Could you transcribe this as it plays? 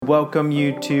welcome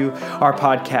you to our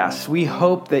podcast. We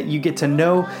hope that you get to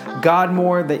know God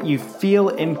more, that you feel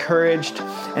encouraged,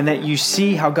 and that you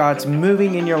see how God's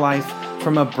moving in your life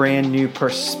from a brand new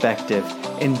perspective.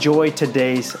 Enjoy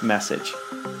today's message.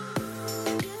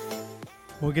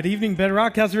 Well, good evening,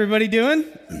 Bedrock. How's everybody doing?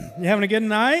 You having a good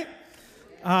night?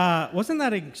 Wasn't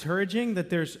that encouraging that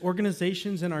there's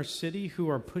organizations in our city who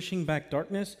are pushing back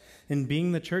darkness and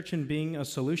being the church and being a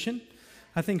solution?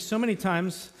 I think so many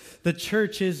times the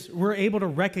church we're able to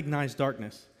recognize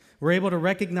darkness. We're able to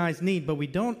recognize need, but we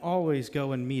don't always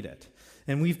go and meet it.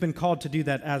 And we've been called to do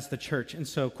that as the church. And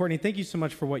so, Courtney, thank you so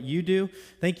much for what you do.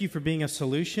 Thank you for being a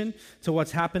solution to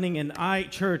what's happening. And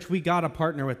church, we got to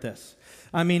partner with this.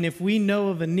 I mean, if we know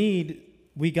of a need,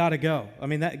 we got to go. I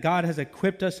mean, that God has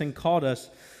equipped us and called us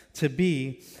to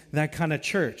be that kind of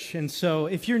church. And so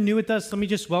if you're new with us, let me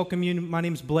just welcome you. My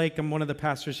name's Blake. I'm one of the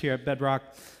pastors here at Bedrock.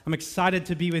 I'm excited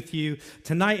to be with you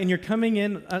tonight, and you're coming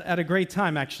in at a great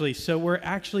time, actually. So we're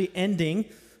actually ending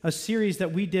a series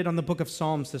that we did on the book of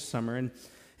Psalms this summer.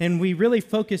 And we really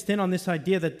focused in on this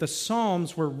idea that the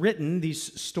Psalms were written,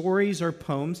 these stories or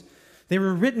poems, they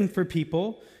were written for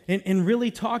people and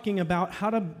really talking about how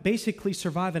to basically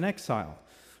survive in exile,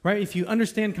 right? If you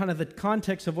understand kind of the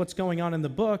context of what's going on in the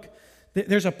book,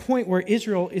 there's a point where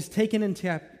Israel is taken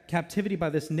into captivity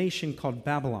by this nation called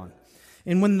Babylon.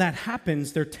 And when that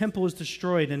happens, their temple is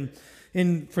destroyed.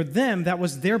 And for them, that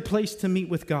was their place to meet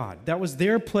with God. That was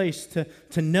their place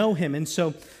to know Him. And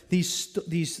so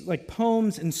these like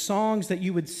poems and songs that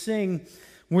you would sing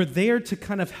were there to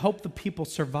kind of help the people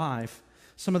survive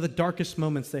some of the darkest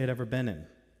moments they had ever been in.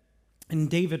 And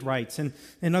David writes, and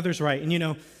others write. And you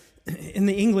know, in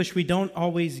the English, we don't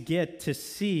always get to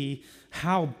see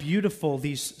how beautiful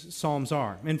these psalms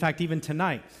are. In fact, even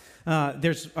tonight,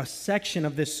 there's a section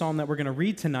of this psalm that we're going to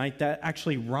read tonight that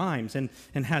actually rhymes and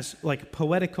has like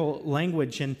poetical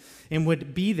language and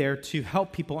would be there to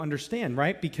help people understand,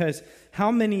 right? Because how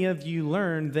many of you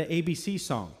learned the ABC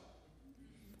song?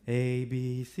 A,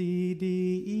 B, C,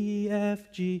 D, E,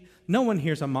 F, G. No one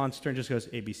hears a monster and just goes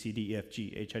A, B, C, D, E, F,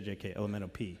 G, H, I, J, K, L, M, N, O,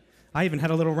 P. I even had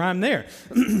a little rhyme there,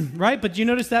 right? But you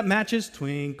notice that matches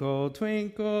twinkle,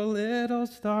 twinkle, little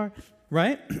star,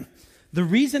 right? The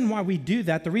reason why we do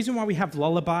that, the reason why we have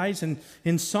lullabies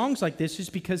and songs like this is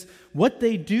because what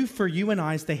they do for you and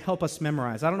I is they help us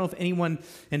memorize. I don't know if anyone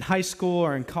in high school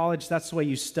or in college, that's the way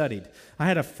you studied. I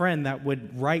had a friend that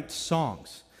would write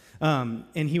songs. And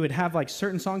he would have like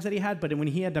certain songs that he had, but when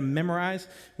he had to memorize,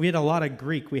 we had a lot of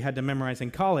Greek we had to memorize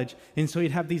in college, and so he'd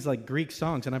have these like Greek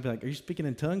songs, and I'd be like, are you speaking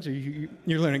in tongues, or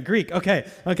you're learning Greek? Okay,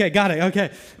 got it,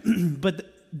 okay.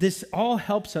 But this all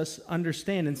helps us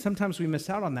understand, and sometimes we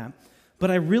miss out on that, but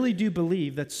I really do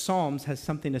believe that Psalms has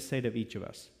something to say to each of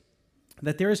us,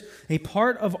 that there's a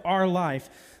part of our life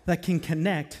that can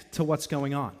connect to what's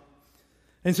going on.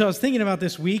 And so I was thinking about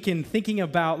this week and thinking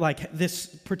about like this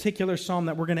particular psalm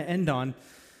that we're going to end on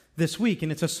this week,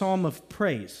 and it's a psalm of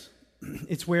praise.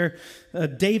 It's where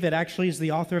David actually is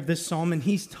the author of this psalm, and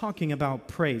he's talking about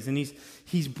praise, and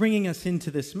he's bringing us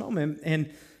into this moment. And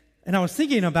I was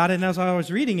thinking about it, and as I was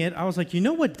reading it, I was like, you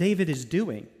know what David is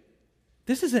doing?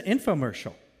 This is an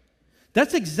infomercial.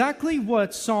 That's exactly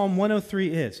what Psalm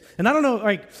 103 is. And I don't know,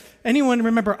 like, anyone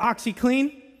remember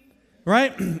OxyClean?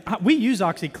 Right? We use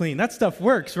OxyClean. That stuff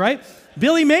works, right?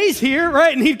 Billy Mays here,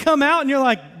 right? And he'd come out and you're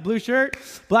like, blue shirt,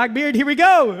 black beard, here we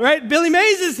go, right? Billy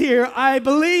Mays is here, I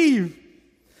believe.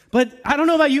 But I don't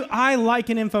know about you, I like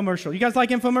an infomercial. You guys like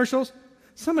infomercials?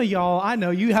 Some of y'all, I know,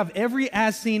 you have every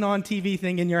as seen on TV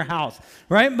thing in your house,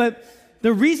 right? But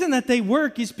the reason that they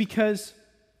work is because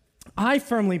I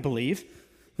firmly believe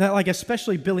that, like,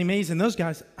 especially Billy Mays and those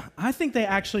guys, I think they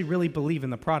actually really believe in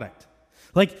the product.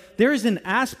 Like, there is an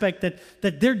aspect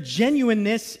that their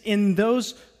genuineness in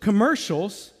those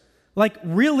commercials, like,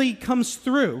 really comes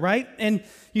through, right? And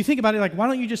you think about it, like, why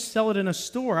don't you just sell it in a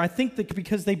store? I think that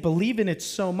because they believe in it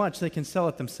so much, they can sell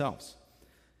it themselves.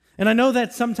 And I know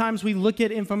that sometimes we look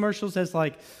at infomercials as,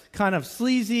 like, kind of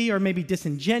sleazy or maybe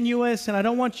disingenuous, and I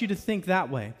don't want you to think that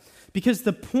way. Because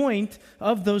the point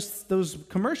of those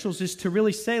commercials is to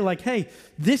really say, like, hey,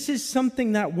 this is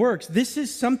something that works. This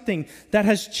is something that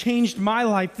has changed my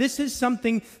life. This is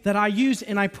something that I use,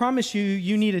 and I promise you,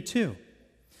 you need it too.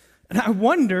 And I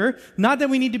wonder, not that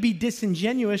we need to be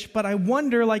disingenuous, but I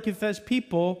wonder, like, if as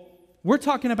people, we're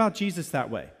talking about Jesus that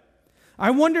way.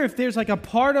 I wonder if there's, like, a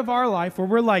part of our life where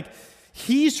we're like,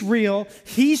 He's real.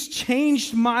 He's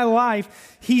changed my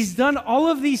life. He's done all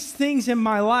of these things in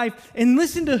my life. And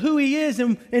listen to who He is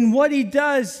and what He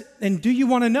does. And do you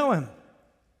want to know Him?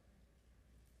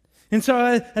 And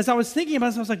so as I was thinking about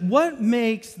this, I was like, what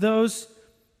makes those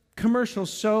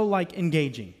commercials so, like,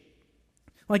 engaging?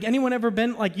 Like, anyone ever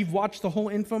been, like, you've watched the whole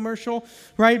infomercial,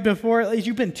 right, before,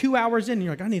 you've been 2 hours in, and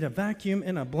you're like, I need a vacuum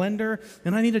and a blender,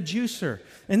 and I need a juicer.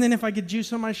 And then if I get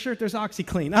juice on my shirt, there's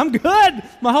OxyClean. I'm good.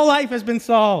 My whole life has been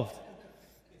solved.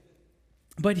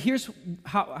 But here's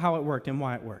how it worked and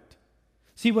why it worked.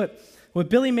 See, what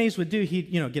Billy Mays would do,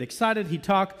 he'd, get excited, he'd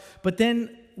talk, but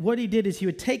then what he did is he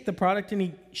would take the product and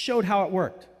he showed how it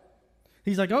worked.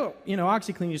 He's like,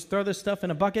 OxyClean, you just throw this stuff in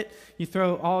a bucket, you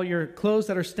throw all your clothes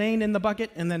that are stained in the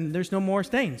bucket, and then there's no more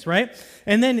stains, right?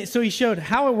 And then, so he showed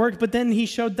how it worked, but then he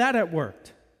showed that it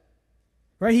worked,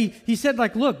 right? He said,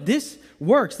 like, look, this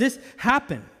works, this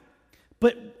happened.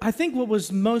 But I think what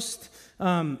was most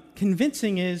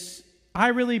convincing is, I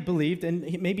really believed,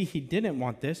 and maybe he didn't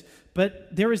want this,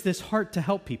 but there was this heart to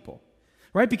help people,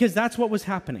 right? Because that's what was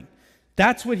happening.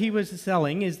 That's what he was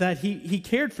selling, is that he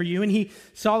cared for you, and he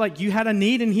saw like you had a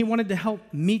need, and he wanted to help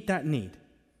meet that need.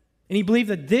 And he believed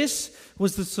that this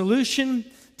was the solution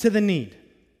to the need.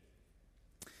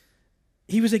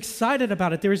 He was excited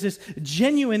about it. There was this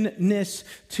genuineness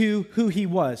to who he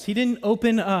was. He didn't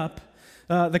open up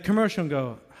the commercial and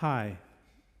go, "Hi,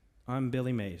 I'm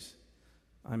Billy Mays.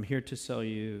 I'm here to sell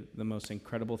you the most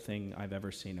incredible thing I've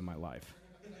ever seen in my life.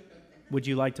 Would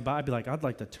you like to buy?" I'd be like, "I'd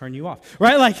like to turn you off."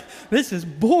 Right? Like, this is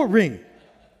boring.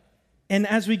 And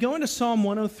as we go into Psalm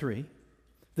 103,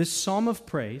 this psalm of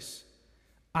praise,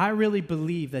 I really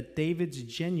believe that David's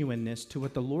genuineness to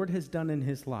what the Lord has done in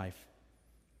his life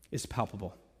is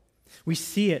palpable. We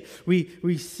see it.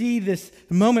 We see this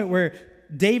moment where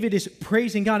David is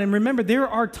praising God. And remember, there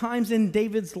are times in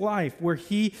David's life where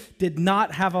he did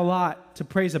not have a lot to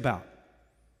praise about.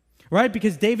 Right?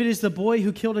 Because David is the boy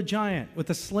who killed a giant with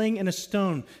a sling and a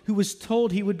stone, who was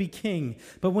told he would be king.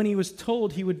 But when he was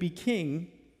told he would be king,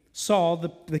 Saul,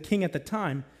 the king at the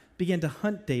time, began to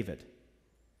hunt David,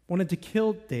 wanted to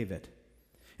kill David.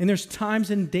 And there's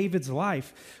times in David's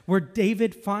life where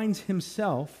David finds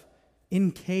himself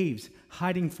in caves,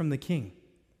 hiding from the king,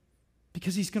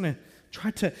 because he's going to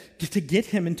try to get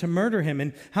him and to murder him.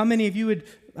 And how many of you would,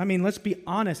 let's be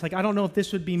honest, like, I don't know if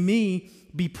this would be me,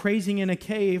 be praising in a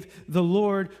cave the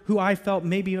Lord who I felt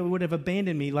maybe would have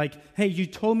abandoned me. Like, hey, you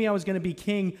told me I was going to be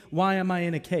king. Why am I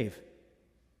in a cave?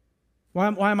 Why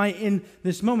am I in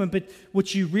this moment? But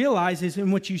what you realize is,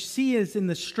 and what you see is in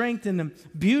the strength and the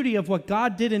beauty of what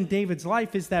God did in David's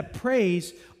life, is that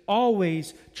praise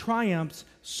always triumphs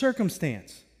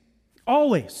circumstance.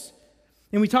 Always.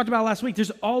 And we talked about last week,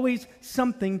 there's always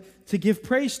something to give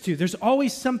praise to. There's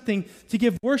always something to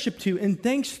give worship to and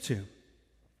thanks to.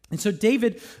 And so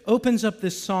David opens up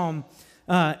this psalm,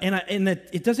 and that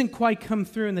it doesn't quite come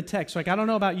through in the text. Like, I don't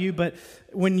know about you, but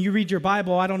when you read your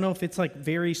Bible, I don't know if it's like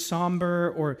very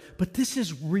somber but this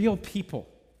is real people.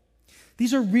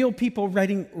 These are real people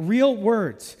writing real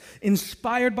words,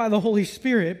 inspired by the Holy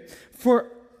Spirit for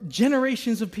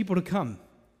generations of people to come.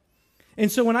 And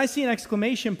so when I see an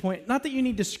exclamation point, not that you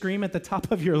need to scream at the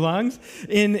top of your lungs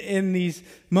in these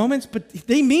moments, but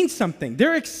they mean something.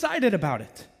 They're excited about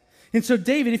it. And so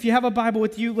David, if you have a Bible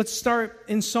with you, let's start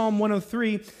in Psalm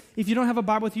 103. If you don't have a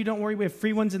Bible with you, don't worry. We have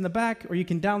free ones in the back, or you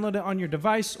can download it on your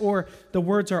device, or the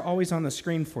words are always on the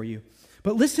screen for you.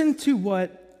 But listen to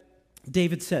what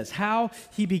David says, how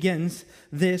he begins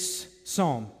this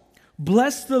psalm.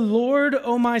 "Bless the Lord,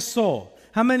 O my soul."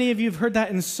 How many of you have heard that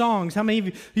in songs? How many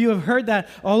of you have heard that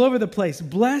all over the place?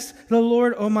 "Bless the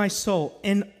Lord, O my soul,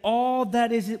 and all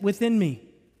that is within me.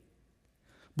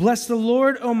 Bless the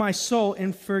Lord, O my soul,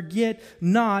 and forget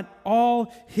not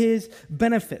all his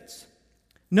benefits."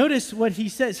 Notice what he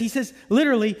says. He says,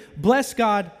 literally, bless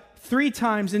God 3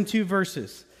 times in 2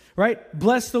 verses, right?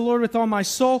 Bless the Lord with all my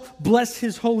soul, bless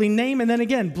his holy name, and then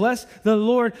again, bless the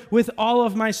Lord with all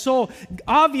of my soul.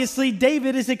 Obviously,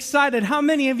 David is excited. How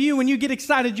many of you, when you get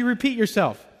excited, you repeat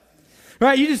yourself?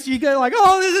 Right? You go like,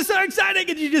 "Oh, this is so exciting,"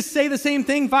 and you just say the same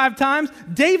thing 5 times.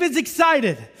 David's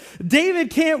excited. David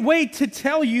can't wait to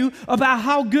tell you about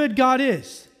how good God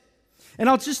is. And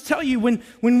I'll just tell you, when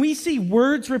we see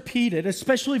words repeated,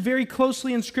 especially very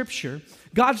closely in Scripture,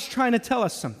 God's trying to tell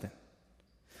us something.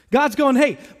 God's going,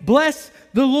 hey, bless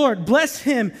the Lord, bless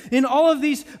him in all of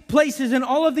these places, in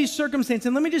all of these circumstances.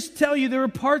 And let me just tell you, there are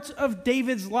parts of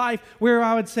David's life where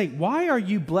I would say, why are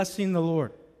you blessing the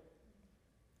Lord?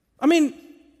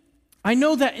 I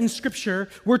know that in Scripture,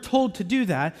 we're told to do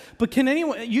that, but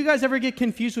you guys ever get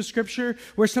confused with Scripture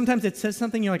where sometimes it says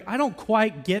something, you're like, I don't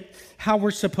quite get how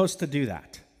we're supposed to do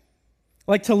that.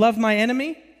 Like to love my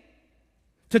enemy?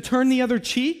 To turn the other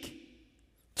cheek?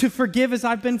 To forgive as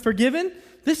I've been forgiven?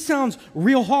 This sounds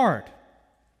real hard.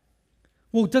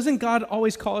 Well, doesn't God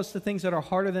always call us to things that are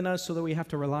harder than us so that we have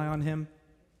to rely on him?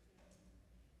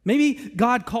 Maybe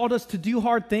God called us to do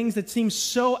hard things that seem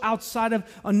so outside of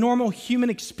a normal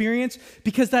human experience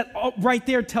because that right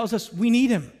there tells us we need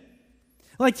him.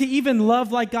 Like to even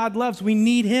love like God loves, we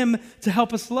need him to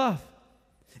help us love.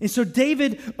 And so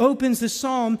David opens the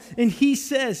psalm and he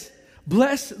says,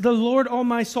 "Bless the Lord, O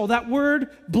my soul." That word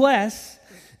bless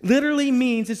literally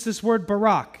means, it's this word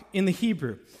barak in the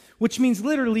Hebrew, which means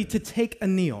literally to take a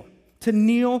kneel, to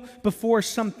kneel before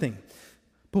something.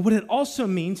 But what it also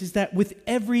means is that with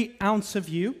every ounce of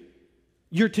you,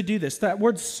 you're to do this. That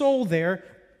word soul there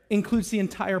includes the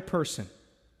entire person.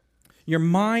 Your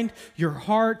mind, your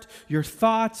heart, your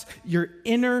thoughts, your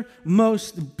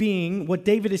innermost being. What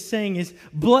David is saying is,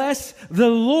 bless the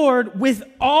Lord with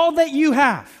all that you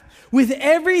have, with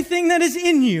everything that is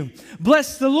in you.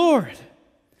 Bless the Lord.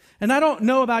 And I don't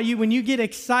know about you, when you get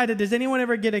excited, does anyone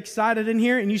ever get excited in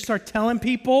here and you start telling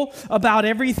people about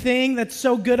everything that's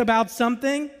so good about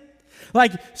something?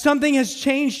 Like something has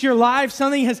changed your life,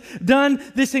 something has done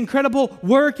this incredible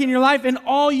work in your life, and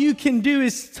all you can do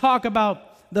is talk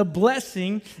about the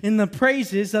blessing and the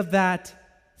praises of that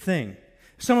thing.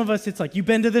 Some of us, it's like, you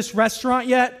been to this restaurant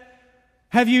yet?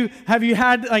 Have you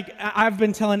had, like, I've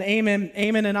been telling Eamon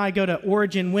and I go to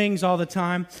Origin Wings all the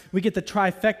time. We get the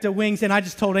trifecta wings, and I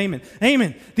just told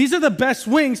Eamon, these are the best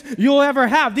wings you'll ever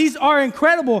have. These are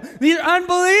incredible. These are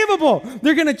unbelievable.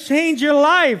 They're going to change your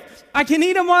life. I can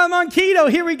eat them while I'm on keto.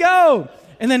 Here we go.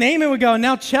 And then Eamon would go, and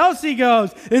now Chelsea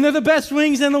goes, and they're the best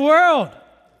wings in the world.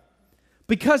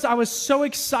 Because I was so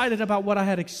excited about what I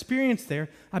had experienced there,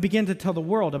 I began to tell the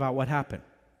world about what happened.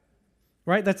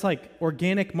 Right? That's like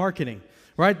organic marketing.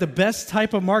 Right? The best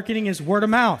type of marketing is word of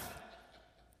mouth.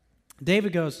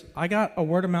 David goes, I got a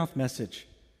word of mouth message.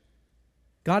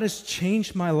 God has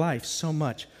changed my life so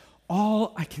much.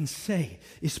 All I can say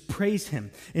is praise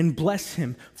him and bless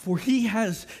him, for he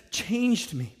has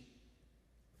changed me.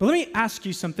 But let me ask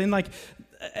you something. Like,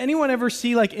 anyone ever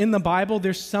see, like, in the Bible,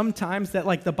 there's some times that,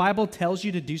 like, the Bible tells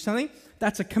you to do something?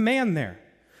 That's a command there,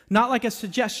 not like a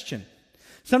suggestion.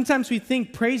 Sometimes we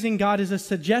think praising God is a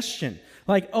suggestion.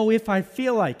 Like, oh, if I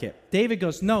feel like it. David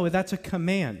goes, no, that's a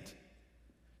command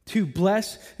to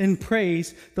bless and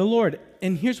praise the Lord.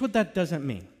 And here's what that doesn't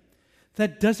mean.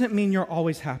 That doesn't mean you're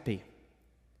always happy.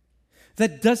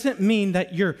 That doesn't mean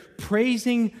that you're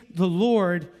praising the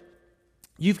Lord.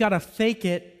 You've got to fake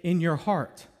it in your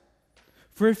heart.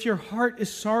 For if your heart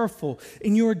is sorrowful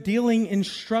and you're dealing and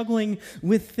struggling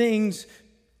with things,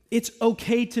 it's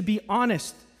okay to be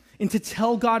honest and to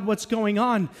tell God what's going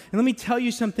on. And let me tell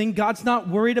you something. God's not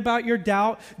worried about your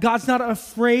doubt. God's not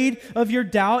afraid of your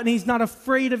doubt, and he's not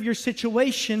afraid of your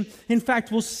situation. In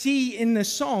fact, we'll see in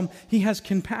this psalm, he has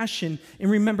compassion and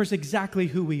remembers exactly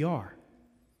who we are.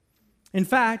 In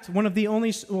fact, one of the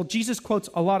only, Jesus quotes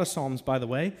a lot of psalms, by the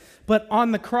way, but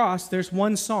on the cross, there's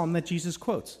one psalm that Jesus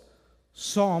quotes,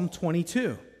 Psalm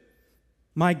 22.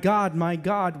 My God,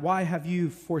 why have you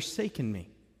forsaken me?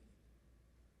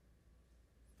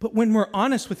 But when we're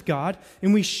honest with God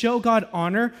and we show God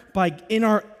honor by in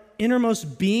our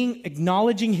innermost being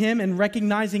acknowledging him and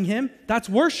recognizing him, that's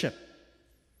worship.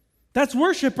 That's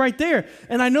worship right there.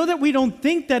 And I know that we don't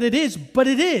think that it is, but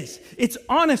it is. It's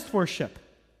honest worship.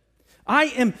 I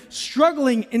am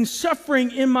struggling and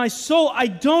suffering in my soul. I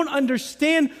don't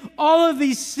understand all of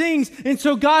these things. And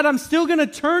so, God, I'm still going to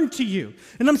turn to you.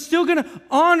 And I'm still going to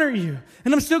honor you.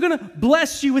 And I'm still going to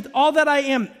bless you with all that I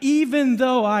am, even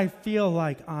though I feel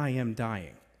like I am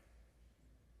dying.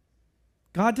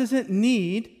 God doesn't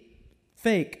need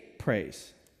fake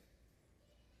praise.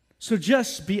 So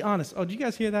just be honest. Oh, did you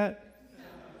guys hear that?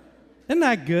 Isn't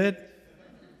that good?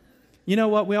 You know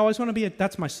what? We always want to be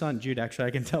that's my son, Jude, actually.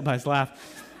 I can tell by his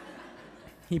laugh.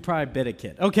 He probably bit a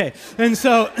kid. Okay. And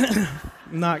so,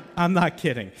 I'm not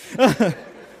kidding.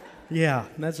 Yeah,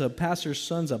 that's a pastor's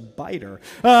son's a biter.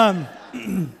 But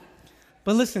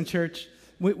listen, church,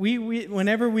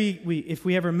 whenever if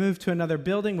we ever move to another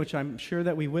building, which I'm sure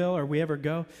that we will, or we ever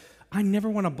go, I never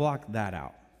want to block that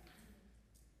out.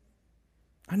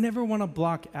 I never want to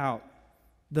block out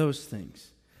those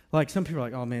things. Like some people are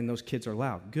like, oh man, those kids are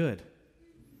loud. Good.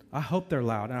 I hope they're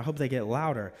loud, and I hope they get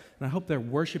louder, and I hope they're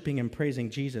worshiping and praising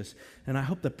Jesus, and I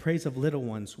hope the praise of little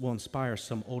ones will inspire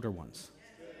some older ones.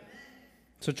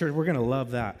 So church, we're going to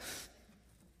love that.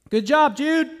 Good job,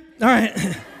 Jude. All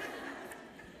right.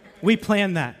 We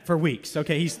planned that for weeks.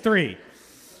 Okay, he's 3.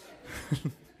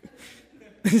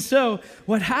 So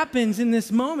what happens in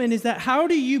this moment is that how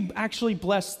do you actually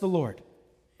bless the Lord?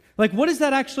 Like, what does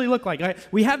that actually look like?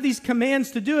 We have these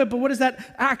commands to do it, but what does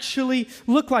that actually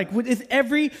look like? With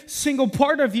every single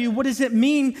part of you, what does it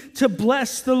mean to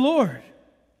bless the Lord?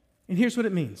 And here's what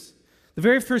it means. The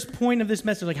very first point of this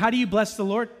message, like, how do you bless the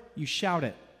Lord? You shout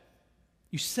it.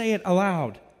 You say it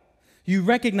aloud. You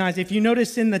recognize, if you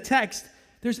notice in the text,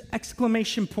 there's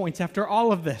exclamation points after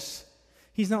all of this.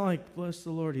 He's not like, bless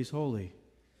the Lord, he's holy.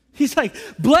 He's like,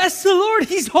 bless the Lord,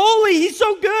 he's holy, he's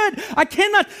so good. I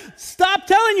cannot stop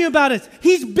telling you about it.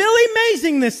 He's Billy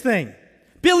Mays-ing this thing.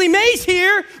 Billy Mays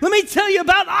here, let me tell you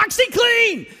about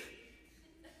OxyClean.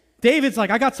 David's like,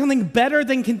 I got something better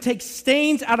than can take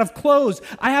stains out of clothes.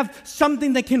 I have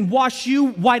something that can wash you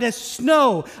white as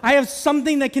snow. I have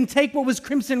something that can take what was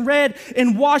crimson red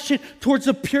and wash it towards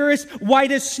the purest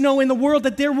white as snow in the world,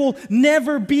 that there will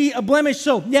never be a blemish.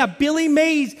 So yeah, Billy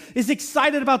Mays is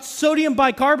excited about sodium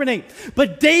bicarbonate,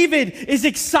 but David is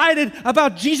excited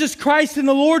about Jesus Christ and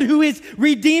the Lord who is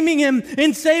redeeming him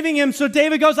and saving him. So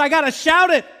David goes, I got to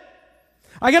shout it.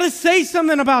 I got to say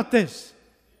something about this.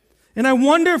 And I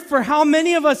wonder for how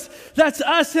many of us, that's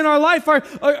us in our life,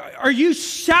 are you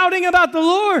shouting about the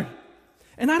Lord?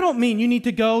 And I don't mean you need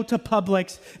to go to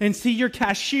Publix and see your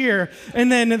cashier,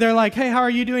 and then they're like, hey, how are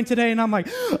you doing today? And I'm like,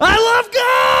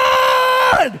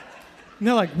 I love God! And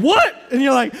they're like, what? And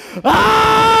you're like,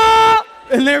 ah!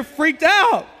 And they're freaked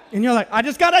out. And you're like, I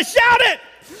just got to shout it!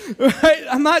 Right?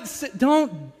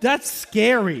 That's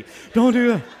scary. Don't do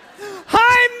that.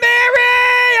 Hi,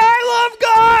 Mary! I love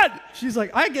God! She's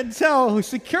like, I can tell.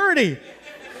 Security.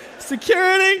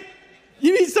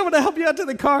 You need someone to help you out to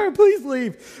the car. Please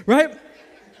leave. Right?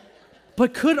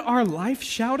 But could our life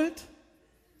shout it?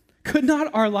 Could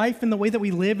not our life in the way that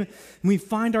we live and we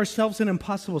find ourselves in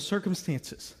impossible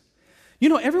circumstances? You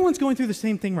know, everyone's going through the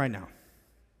same thing right now.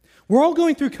 We're all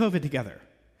going through COVID together.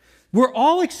 We're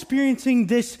all experiencing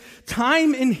this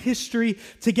time in history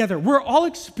together. We're all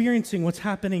experiencing what's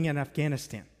happening in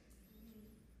Afghanistan.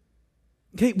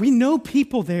 Okay, we know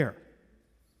people there.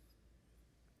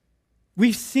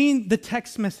 We've seen the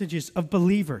text messages of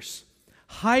believers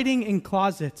hiding in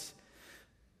closets,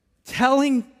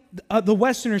 telling the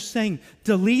Westerners, saying,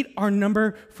 delete our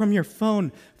number from your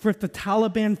phone, for if the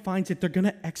Taliban finds it, they're going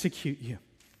to execute you.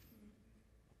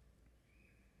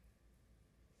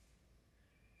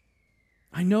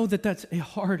 I know that that's a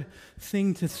hard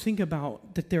thing to think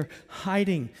about, that they're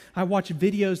hiding. I watched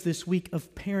videos this week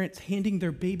of parents handing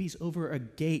their babies over a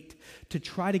gate to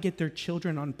try to get their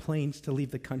children on planes to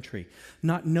leave the country,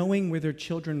 not knowing where their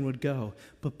children would go,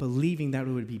 but believing that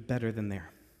it would be better than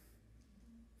there.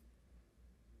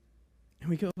 And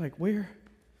we go like,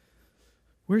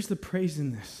 where's the praise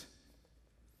in this?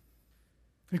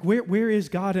 Like, where is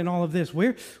God in all of this?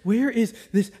 Where is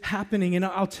this happening? And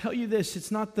I'll tell you this,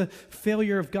 it's not the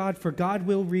failure of God, for God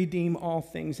will redeem all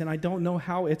things. And I don't know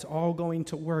how it's all going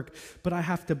to work, but I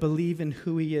have to believe in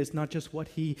who he is, not just what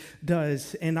he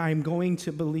does. And I'm going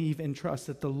to believe and trust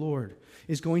that the Lord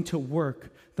is going to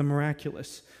work the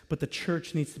miraculous. But the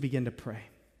church needs to begin to pray.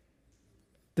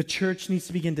 The church needs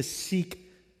to begin to seek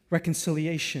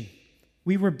reconciliation.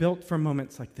 We were built for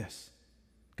moments like this.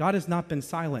 God has not been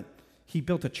silent. He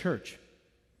built a church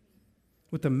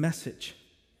with a message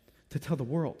to tell the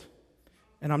world.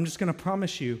 And I'm just going to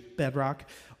promise you, Bedrock,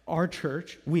 our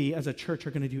church, we as a church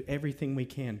are going to do everything we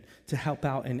can to help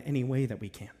out in any way that we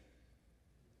can.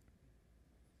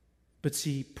 But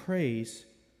see, praise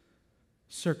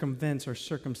circumvents or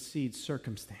circumcedes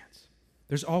circumstance.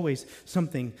 There's always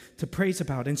something to praise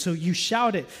about. And so you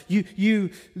shout it. You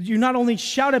not only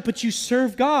shout it, but you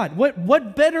serve God.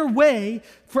 What better way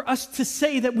for us to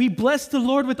say that we bless the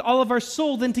Lord with all of our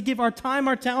soul than to give our time,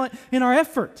 our talent, and our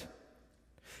effort?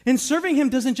 And serving him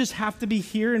doesn't just have to be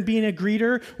here and being a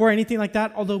greeter or anything like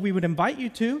that, although we would invite you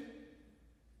to.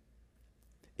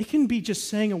 It can be just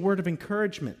saying a word of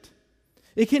encouragement.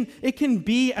 It can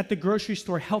be at the grocery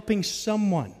store helping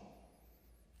someone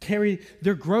carry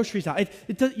their groceries out.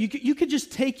 You could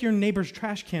just take your neighbor's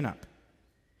trash can up.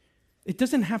 It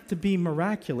doesn't have to be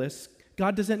miraculous.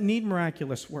 God doesn't need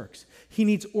miraculous works. He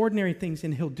needs ordinary things,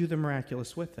 and he'll do the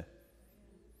miraculous with it.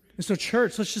 And so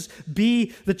church, let's just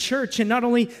be the church. And not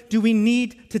only do we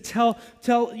need to tell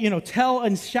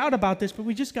and shout about this, but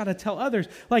we just got to tell others.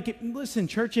 Like, listen,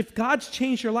 church, if God's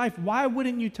changed your life, why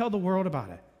wouldn't you tell the world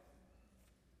about it?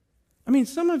 I mean,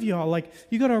 some of y'all, like,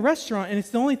 you go to a restaurant and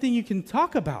it's the only thing you can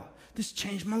talk about. This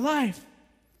changed my life.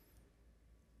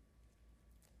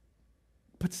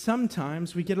 But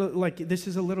sometimes we get this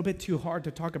is a little bit too hard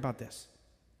to talk about this.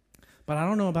 But I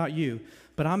don't know about you,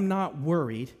 but I'm not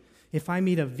worried if I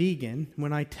meet a vegan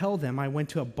when I tell them I went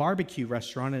to a barbecue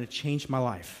restaurant and it changed my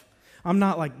life. I'm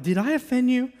not like, did I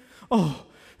offend you? Oh,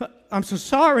 I'm so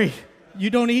sorry. You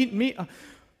don't eat meat.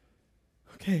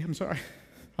 Okay, I'm sorry.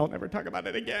 I'll never talk about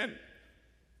it again.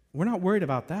 We're not worried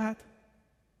about that.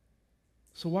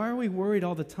 So why are we worried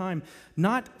all the time?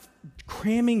 Not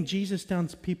cramming Jesus down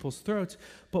people's throats,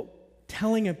 but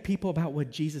telling people about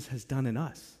what Jesus has done in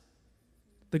us.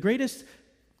 The greatest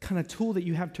kind of tool that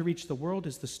you have to reach the world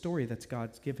is the story that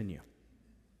God's given you.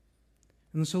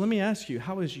 And so let me ask you,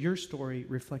 how is your story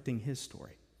reflecting his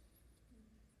story?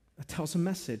 It tells a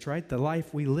message, right? The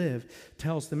life we live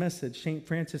tells the message. St.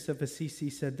 Francis of Assisi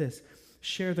said this: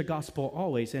 share the gospel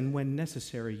always, and when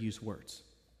necessary, use words.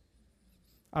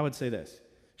 I would say this: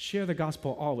 share the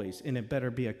gospel always, and it better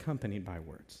be accompanied by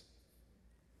words.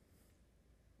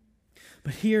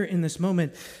 But here in this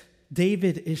moment,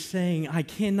 David is saying, I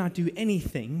cannot do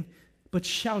anything but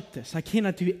shout this. I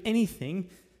cannot do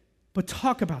anything but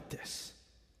talk about this.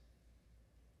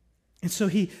 And so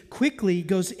he quickly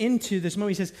goes into this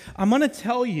moment. He says, I'm going to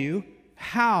tell you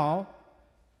how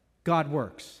God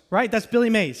works, right? That's Billy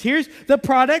Mays. Here's the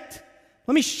product.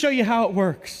 Let me show you how it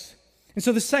works. And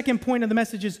so the second point of the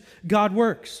message is God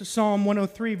works. Psalm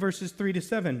 103, verses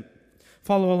 3-7.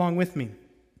 Follow along with me.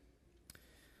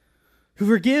 Who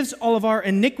forgives all of our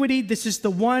iniquity. This is the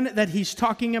one that he's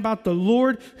talking about, the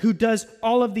Lord who does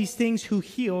all of these things, who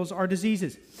heals our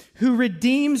diseases, who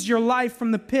redeems your life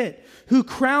from the pit, who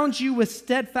crowns you with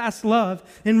steadfast love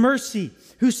and mercy,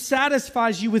 who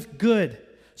satisfies you with good,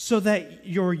 so that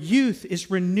your youth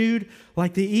is renewed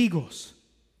like the eagles.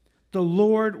 The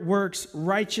Lord works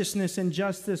righteousness and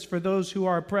justice for those who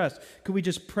are oppressed. Could we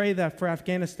just pray that for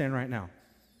Afghanistan right now?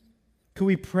 Could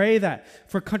we pray that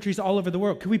for countries all over the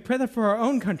world? Could we pray that for our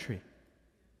own country?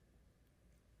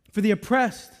 For the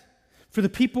oppressed, for the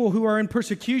people who are in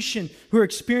persecution, who are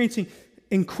experiencing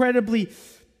incredibly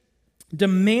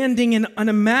demanding and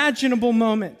unimaginable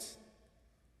moments.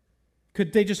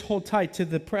 Could they just hold tight to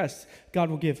the oppressed? God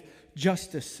will give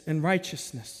justice and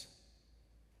righteousness.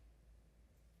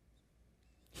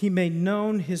 He made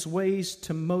known his ways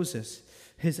to Moses,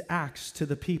 his acts to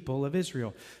the people of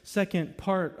Israel. Second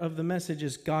part of the message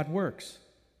is God works.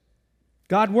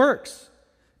 God works.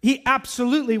 He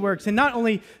absolutely works. And not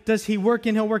only does he work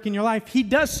and he'll work in your life, he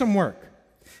does some work.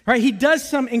 Right? He does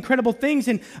some incredible things.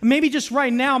 And maybe just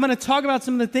right now, I'm going to talk about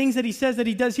some of the things that he says that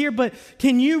he does here. But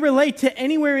can you relate to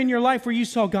anywhere in your life where you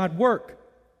saw God work?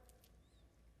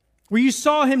 Where you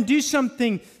saw him do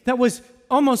something that was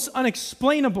almost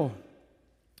unexplainable?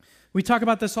 We talk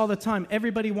about this all the time.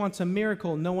 Everybody wants a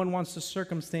miracle. No one wants a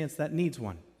circumstance that needs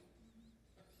one.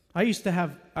 I used to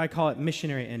have, I call it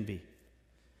missionary envy.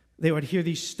 They would hear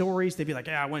these stories. They'd be like,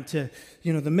 yeah, I went to,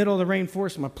 the middle of the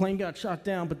rainforest and my plane got shot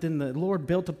down, but then the Lord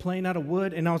built a plane out of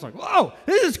wood. And I was like, whoa,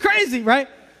 this is crazy, right?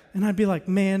 And I'd be like,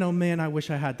 man, oh man, I wish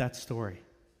I had that story.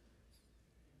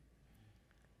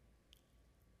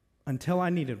 Until I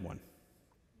needed one.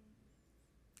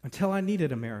 Until I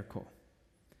needed a miracle.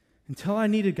 Until I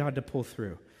needed God to pull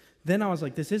through. Then I was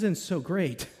like, this isn't so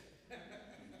great.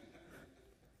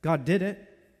 God did it,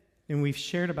 and we've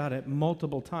shared about it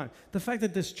multiple times. The fact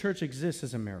that this church exists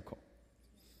is a miracle.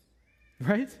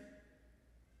 Right?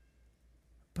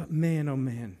 But man, oh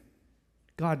man,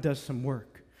 God does some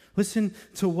work. Listen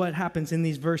to what happens in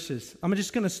these verses. I'm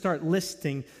just going to start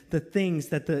listing the things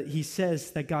that he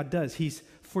says that God does. He's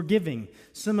forgiving.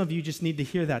 Some of you just need to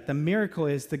hear that. The miracle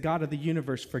is the God of the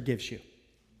universe forgives you.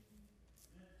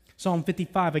 Psalm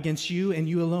 55, against you and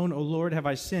you alone, O Lord, have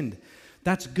I sinned.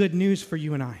 That's good news for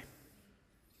you and I.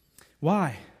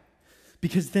 Why?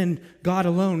 Because then God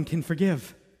alone can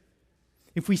forgive.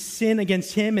 If we sin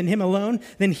against him and him alone,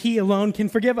 then he alone can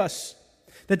forgive us.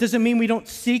 That doesn't mean we don't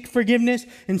seek forgiveness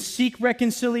and seek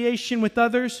reconciliation with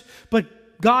others,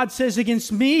 but God says,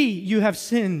 against me you have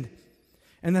sinned.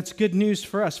 And that's good news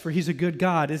for us, for he's a good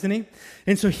God, isn't he?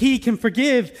 And so he can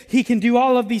forgive. He can do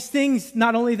all of these things.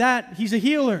 Not only that, he's a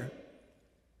healer.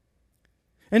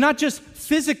 And not just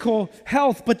physical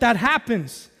health, but that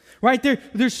happens. Right?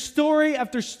 There's story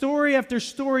after story after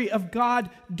story of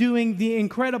God doing the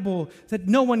incredible that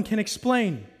no one can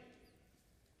explain.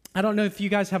 I don't know if you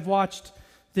guys have watched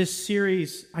this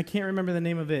series. I can't remember the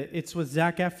name of it. It's with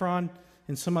Zac Efron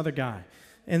and some other guy.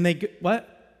 And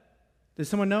what? Does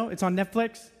someone know? It's on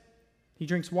Netflix. He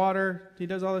drinks water. He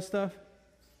does all this stuff.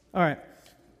 All right.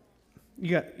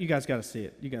 You guys got to see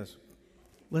it. You guys,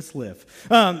 let's live.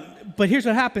 But here's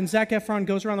what happens. Zac Efron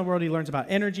goes around the world. He learns about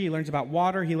energy. He learns about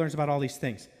water. He learns about all these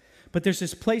things. But there's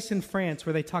this place in France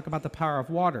where they talk about the power of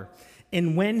water.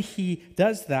 And when he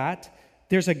does that,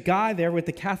 there's a guy there with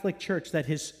the Catholic Church that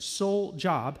his sole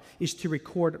job is to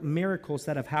record miracles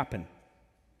that have happened.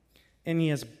 And he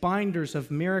has binders of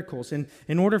miracles. And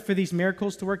in order for these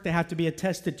miracles to work, they have to be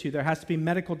attested to. There has to be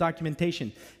medical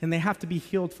documentation. And they have to be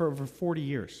healed for over 40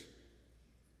 years.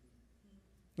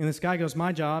 And this guy goes,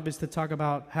 my job is to talk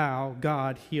about how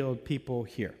God healed people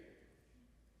here.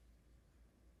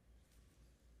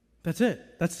 That's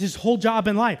it. That's his whole job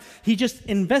in life. He just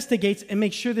investigates and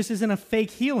makes sure this isn't a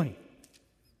fake healing.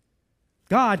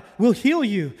 God will heal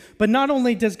you, but not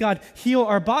only does God heal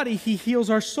our body, he heals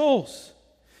our souls.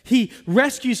 He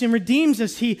rescues and redeems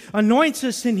us. He anoints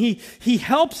us and he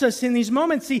helps us in these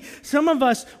moments. See, some of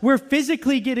us, we're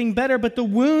physically getting better, but the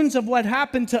wounds of what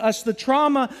happened to us, the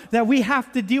trauma that we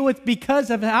have to deal with because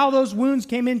of how those wounds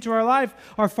came into our life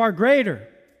are far greater.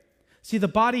 See, the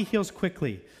body heals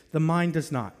quickly. The mind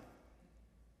does not.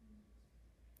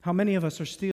 How many of us are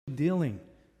still dealing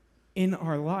in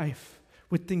our life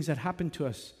with things that happened to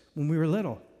us when we were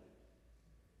little?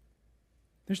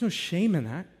 There's no shame in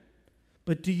that.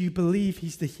 But do you believe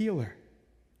he's the healer?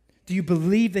 Do you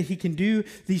believe that he can do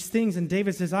these things? And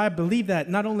David says, I believe that.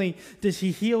 Not only does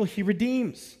he heal, he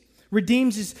redeems.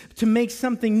 Redeems is to make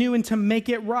something new and to make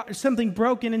it right, something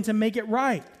broken and to make it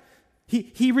right.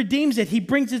 He redeems it. He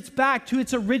brings it back to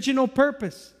its original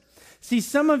purpose. See,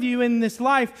 some of you in this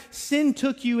life, sin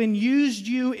took you and used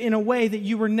you in a way that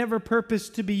you were never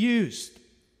purposed to be used.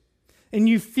 And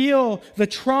you feel the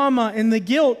trauma and the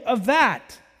guilt of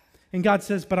that. And God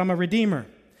says, but I'm a redeemer,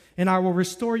 and I will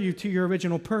restore you to your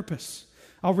original purpose.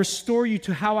 I'll restore you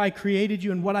to how I created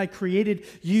you and what I created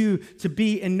you to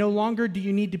be. And no longer do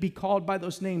you need to be called by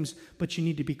those names, but you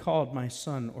need to be called my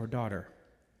son or daughter.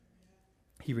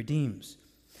 He redeems.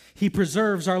 He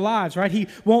preserves our lives, right? He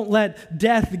won't let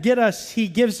death get us. He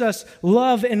gives us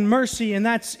love and mercy, and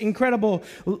that's incredible.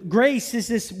 Grace is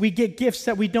this: we get gifts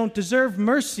that we don't deserve.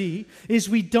 Mercy is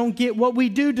we don't get what we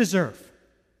do deserve.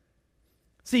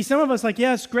 See, some of us like,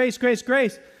 yes, grace, grace,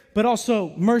 grace, but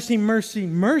also mercy, mercy,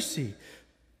 mercy.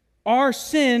 Our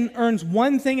sin earns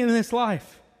one thing in this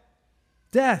life: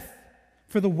 death.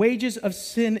 For the wages of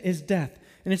sin is death.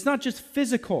 And it's not just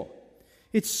physical.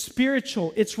 It's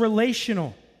spiritual. It's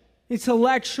relational.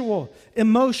 Intellectual,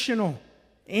 emotional,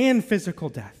 and physical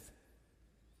death.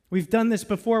 We've done this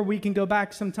before. We can go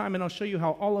back sometime and I'll show you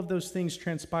how all of those things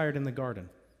transpired in the garden.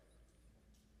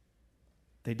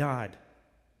 They died.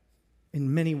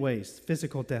 In many ways,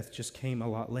 physical death just came a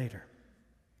lot later.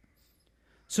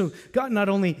 So God not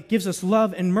only gives us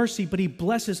love and mercy, but he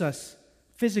blesses us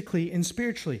physically and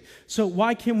spiritually. So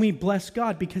why can we bless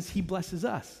God? Because he blesses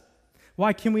us.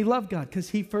 Why can we love God?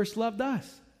 Because he first loved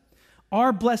us.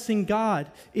 Our blessing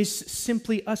God is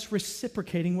simply us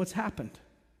reciprocating what's happened.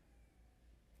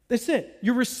 That's it.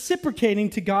 You're reciprocating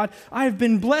to God. I have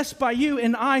been blessed by you,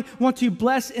 and I want to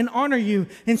bless and honor you.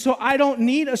 And so I don't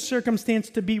need a circumstance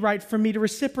to be right for me to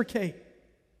reciprocate.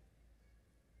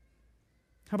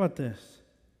 How about this?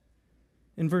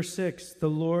 In verse 6, the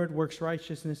Lord works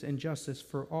righteousness and justice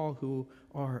for all who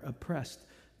are oppressed.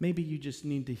 Maybe you just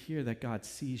need to hear that God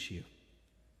sees you.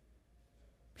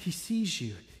 He sees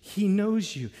you. He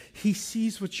knows you. He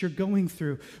sees what you're going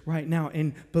through right now.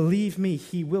 And believe me,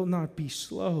 he will not be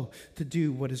slow to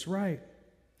do what is right.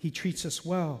 He treats us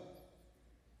well,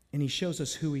 and he shows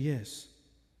us who he is.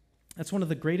 That's one of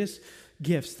the greatest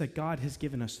gifts that God has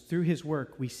given us. Through his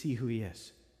work, we see who he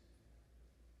is.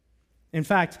 In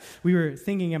fact, we were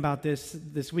thinking about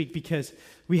this week because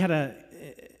we had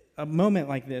a moment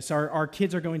like this. Our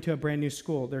kids are going to a brand new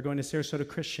school. They're going to Sarasota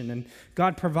Christian, and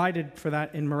God provided for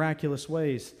that in miraculous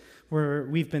ways, where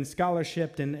we've been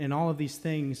scholarshiped and all of these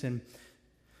things, and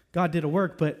God did a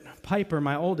work. But Piper,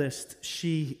 my oldest,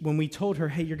 when we told her,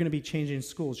 hey, you're going to be changing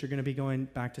schools, you're going to be going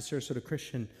back to Sarasota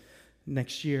Christian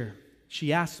next year,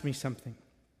 she asked me something.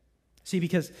 See,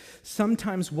 because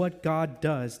sometimes what God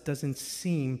does doesn't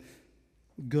seem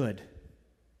good,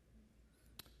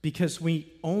 because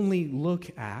we only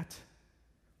look at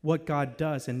what God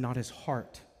does and not his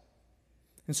heart.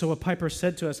 And so what Piper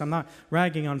said to us, I'm not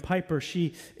ragging on Piper,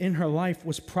 she, in her life,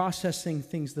 was processing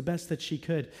things the best that she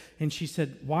could. And she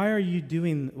said, why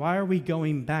are we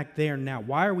going back there now?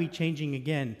 Why are we changing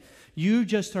again? You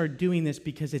just are doing this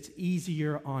because it's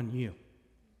easier on you.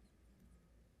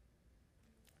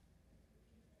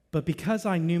 But because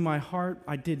I knew my heart,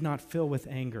 I did not fill with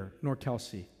anger, nor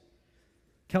Kelsey.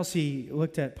 Kelsey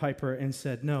looked at Piper and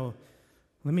said, no,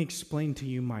 let me explain to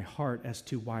you my heart as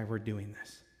to why we're doing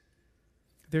this.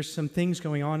 There's some things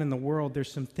going on in the world.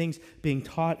 There's some things being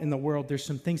taught in the world. There's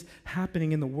some things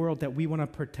happening in the world that we want to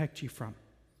protect you from,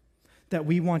 that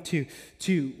we want to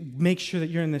make sure that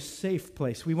you're in this safe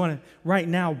place. We want to, right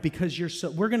now, because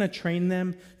we're going to train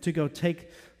them to go take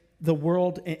the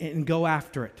world and go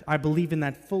after it. I believe in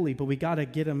that fully, but we got to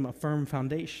get them a firm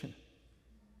foundation.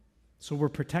 So we're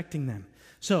protecting them.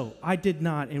 So I did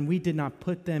not, and we did not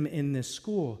put them in this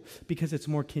school because it's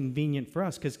more convenient for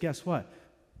us. Because guess what?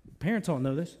 Parents all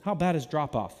know this. How bad is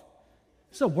drop-off?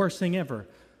 It's the worst thing ever.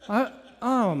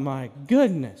 Oh, my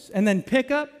goodness. And then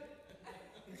pickup?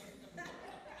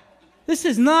 This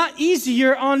is not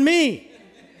easier on me.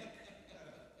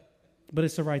 But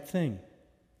it's the right thing.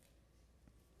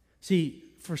 See,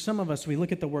 for some of us, we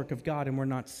look at the work of God and we're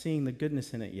not seeing the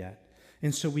goodness in it yet.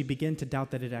 And so we begin to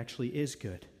doubt that it actually is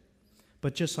good.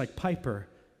 But just like Piper,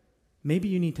 maybe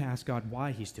you need to ask God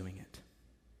why he's doing it.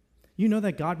 You know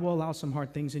that God will allow some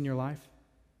hard things in your life?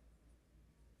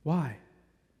 Why?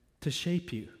 To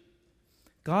shape you.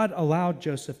 God allowed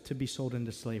Joseph to be sold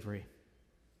into slavery.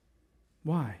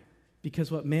 Why?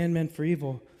 Because what man meant for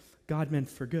evil, God meant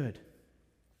for good.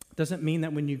 Doesn't mean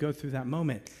that when you go through that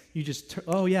moment, you just,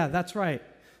 oh yeah, that's right.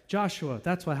 Joshua,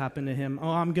 that's what happened to him. Oh,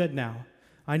 I'm good now.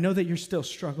 I know that you're still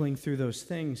struggling through those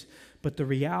things, but the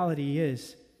reality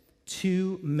is,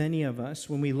 too many of us,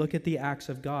 when we look at the acts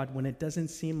of God, when it doesn't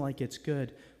seem like it's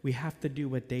good, we have to do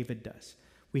what David does.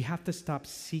 We have to stop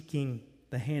seeking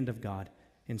the hand of God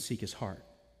and seek his heart.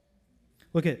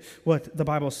 Look at what the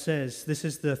Bible says. This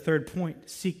is the third point.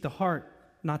 Seek the heart,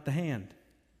 not the hand.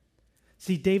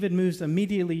 See, David moves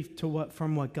immediately to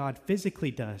from what God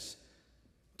physically does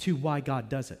to why God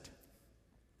does it.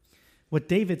 What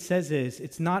David says is,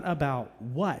 it's not about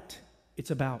what,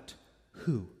 it's about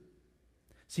who.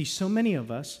 See, so many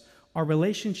of us, our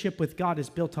relationship with God is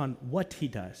built on what he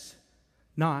does,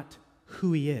 not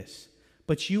who he is.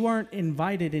 But you aren't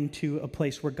invited into a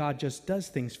place where God just does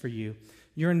things for you.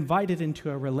 You're invited into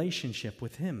a relationship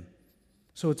with him.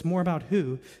 So it's more about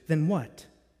who than what.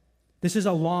 This is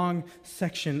a long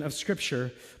section of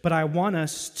Scripture, but I want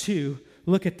us to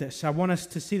look at this. I want us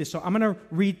to see this. So I'm going to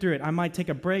read through it. I might take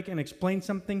a break and explain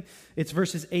something. It's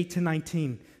verses 8 to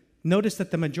 19. Notice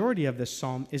that the majority of this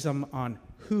psalm is on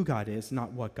who God is,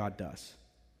 not what God does.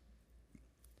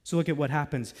 So look at what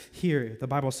happens here. The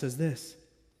Bible says this.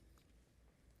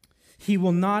 He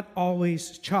will not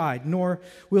always chide, nor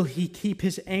will he keep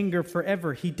his anger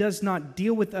forever. He does not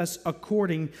deal with us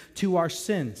according to our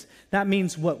sins. That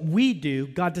means what we do,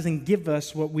 God doesn't give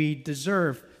us what we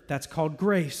deserve. That's called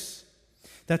grace.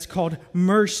 That's called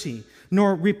mercy.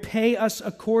 Nor repay us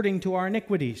according to our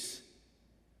iniquities.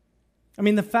 I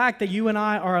mean, the fact that you and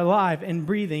I are alive and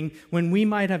breathing when we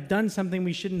might have done something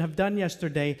we shouldn't have done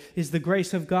yesterday is the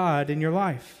grace of God in your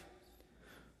life.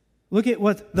 Look at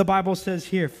what the Bible says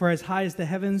here. For as high as the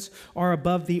heavens are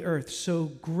above the earth,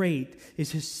 so great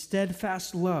is his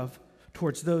steadfast love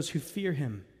towards those who fear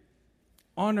him.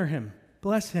 Honor him.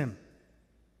 Bless him.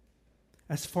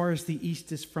 As far as the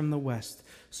east is from the west,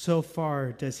 so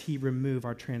far does he remove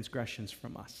our transgressions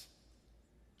from us.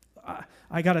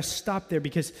 I got to stop there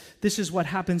because this is what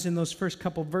happens in those first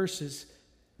couple verses.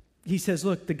 He says,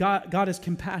 look, God is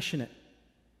compassionate.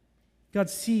 God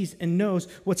sees and knows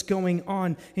what's going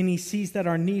on, and he sees that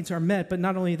our needs are met. But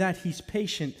not only that, he's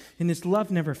patient, and his love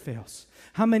never fails.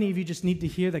 How many of you just need to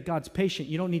hear that God's patient?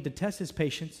 You don't need to test his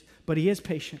patience, but he is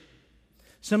patient.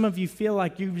 Some of you feel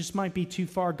like you just might be too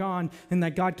far gone and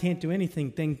that God can't do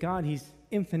anything. Thank God he's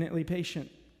infinitely patient.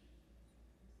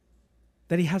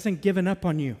 That he hasn't given up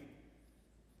on you.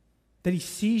 That he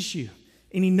sees you,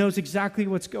 and he knows exactly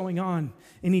what's going on,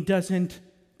 and he doesn't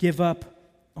give up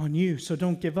on you, so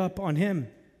don't give up on him.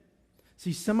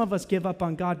 See, some of us give up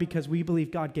on God because we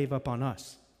believe God gave up on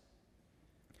us.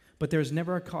 But there's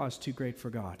never a cause too great for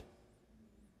God.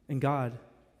 And God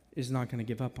is not going to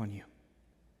give up on you.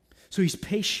 So he's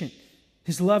patient.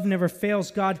 His love never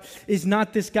fails. God is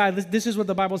not this guy. This is what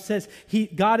the Bible says.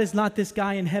 God is not this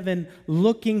guy in heaven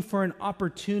looking for an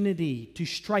opportunity to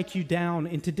strike you down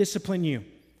and to discipline you.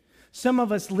 Some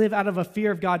of us live out of a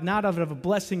fear of God, not out of a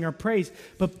blessing or praise,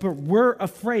 but we're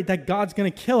afraid that God's going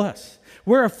to kill us.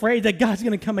 We're afraid that God's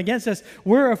going to come against us.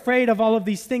 We're afraid of all of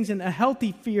these things, and a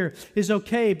healthy fear is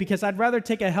okay, because I'd rather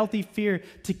take a healthy fear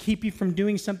to keep you from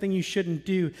doing something you shouldn't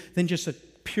do than just a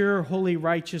pure, holy,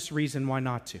 righteous reason why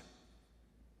not to.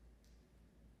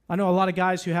 I know a lot of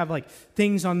guys who have like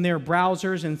things on their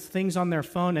browsers and things on their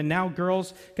phone, and now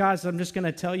girls, guys, I'm just going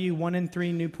to tell you, 1 in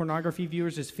 3 new pornography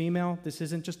viewers is female. This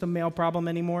isn't just a male problem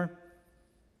anymore.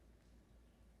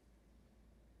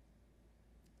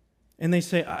 And they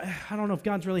say, I don't know if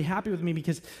God's really happy with me,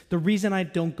 because the reason I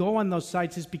don't go on those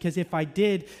sites is because if I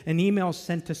did, an email's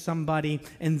sent to somebody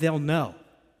and they'll know.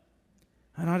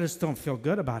 And I just don't feel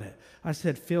good about it. I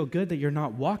said, feel good that you're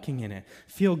not walking in it.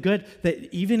 Feel good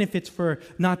that even if it's for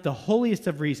not the holiest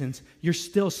of reasons, you're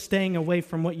still staying away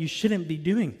from what you shouldn't be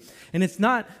doing. And it's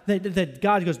not that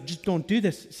God goes, just don't do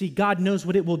this. See, God knows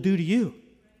what it will do to you.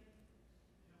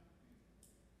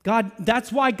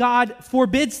 That's why God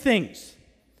forbids things.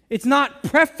 It's not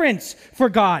preference for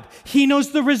God. He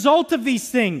knows the result of these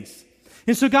things.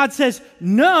 And so God says,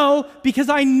 no, because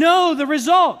I know the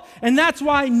result. And that's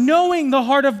why knowing the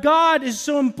heart of God is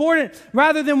so important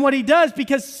rather than what he does,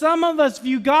 because some of us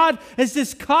view God as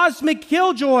this cosmic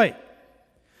killjoy.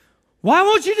 Why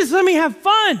won't you just let me have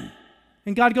fun?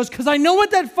 And God goes, because I know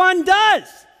what that fun does.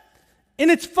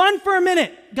 And it's fun for a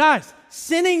minute. Guys,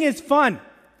 sinning is fun.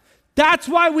 That's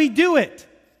why we do it.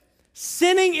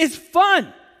 Sinning is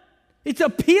fun. It's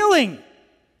appealing.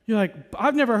 You're like,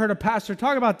 I've never heard a pastor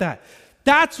talk about that.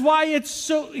 That's why it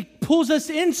pulls us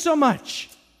in so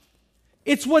much.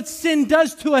 It's what sin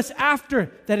does to us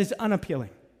after that is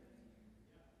unappealing.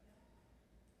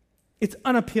 It's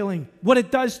unappealing. What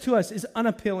it does to us is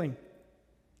unappealing.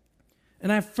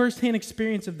 And I have firsthand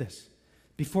experience of this.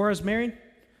 Before I was married,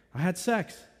 I had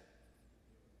sex.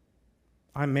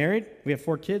 I'm married. We have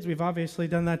 4 kids. We've obviously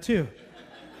done that too.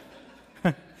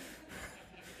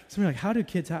 Some are like, how do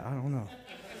kids have? I don't know.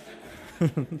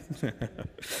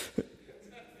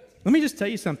 Let me just tell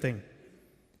you something.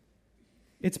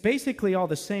 It's basically all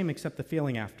the same except the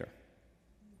feeling after.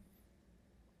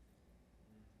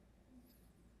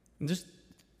 I'm just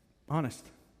honest.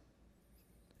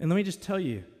 And let me just tell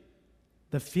you,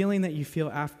 the feeling that you feel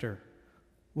after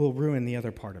will ruin the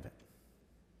other part of it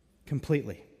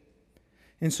completely.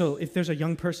 And so if there's a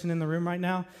young person in the room right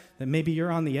now that maybe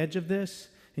you're on the edge of this,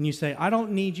 and you say, I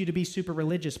don't need you to be super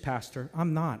religious, Pastor.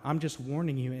 I'm not. I'm just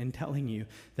warning you and telling you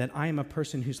that I am a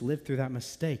person who's lived through that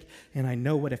mistake, and I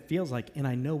know what it feels like, and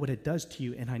I know what it does to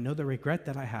you, and I know the regret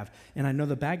that I have, and I know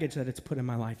the baggage that it's put in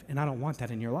my life, and I don't want that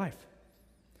in your life.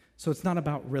 So it's not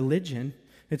about religion.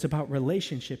 It's about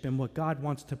relationship and what God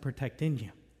wants to protect in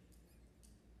you.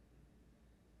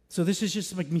 So this is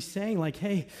just like me saying, like,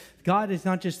 hey, God is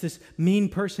not just this mean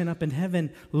person up in heaven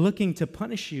looking to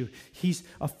punish you. He's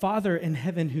a Father in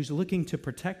heaven who's looking to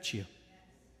protect you.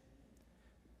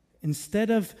 Instead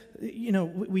of,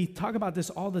 we talk about this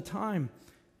all the time.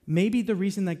 Maybe the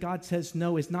reason that God says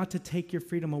no is not to take your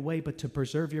freedom away, but to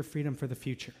preserve your freedom for the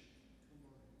future.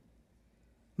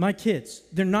 My kids,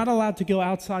 they're not allowed to go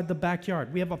outside the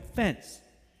backyard. We have a fence.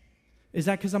 Is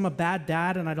that because I'm a bad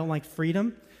dad and I don't like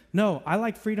freedom? No, I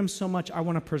like freedom so much I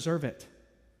want to preserve it.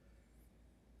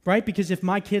 Right? Because if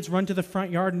my kids run to the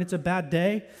front yard and it's a bad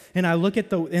day, and I look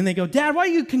at and they go, Dad, why are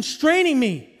you constraining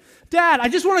me? Dad, I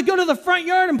just want to go to the front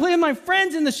yard and play with my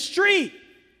friends in the street.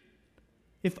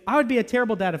 If I would be a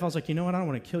terrible dad if I was like, you know what, I don't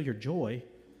want to kill your joy.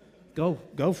 Go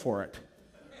for it.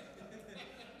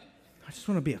 I just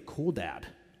want to be a cool dad.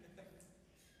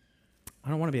 I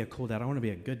don't want to be a cool dad. I want to be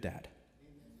a good dad.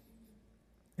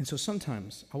 And so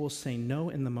sometimes I will say no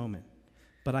in the moment,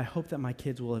 but I hope that my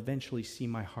kids will eventually see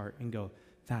my heart and go,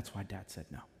 that's why Dad said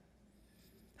no.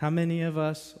 How many of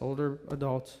us, older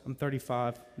adults, I'm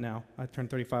 35 now, I turned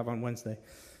 35 on Wednesday,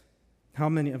 how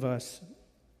many of us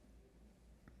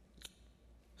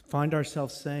find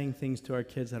ourselves saying things to our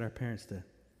kids that our parents did?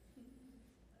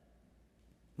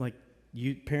 Like,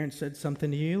 parents said something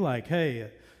to you like,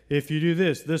 hey, if you do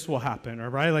this, this will happen,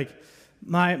 or right? Like,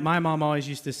 my mom always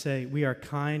used to say, we are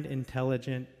kind,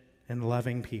 intelligent, and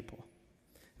loving people.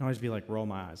 And I always be like, roll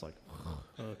my eyes, like,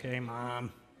 okay,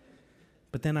 Mom.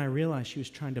 But then I realized she was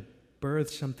trying to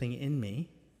birth something in me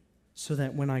so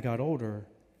that when I got older,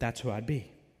 that's who I'd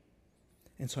be.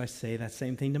 And so I say that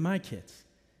same thing to my kids.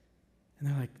 And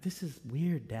they're like, this is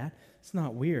weird, Dad. It's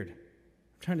not weird.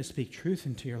 I'm trying to speak truth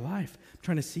into your life. I'm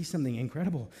trying to see something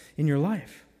incredible in your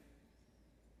life.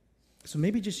 So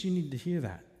maybe just you need to hear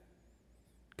that.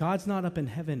 God's not up in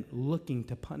heaven looking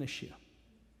to punish you.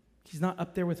 He's not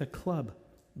up there with a club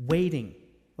waiting.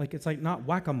 Like it's like not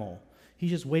whack-a-mole. He's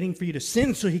just waiting for you to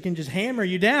sin so he can just hammer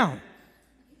you down.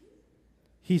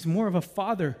 He's more of a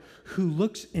father who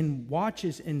looks and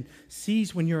watches and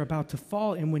sees when you're about to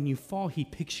fall, and when you fall, he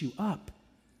picks you up.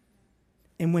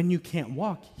 And when you can't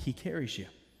walk, he carries you.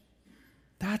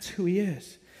 That's who he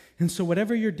is. And so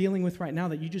whatever you're dealing with right now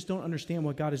that you just don't understand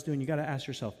what God is doing, you got to ask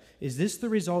yourself, is this the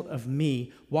result of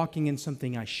me walking in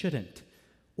something I shouldn't?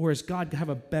 Or is God have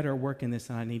a better work in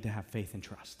this and I need to have faith and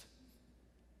trust?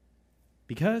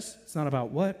 Because it's not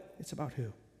about what, it's about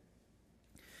who.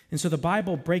 And so the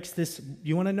Bible breaks this,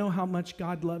 you want to know how much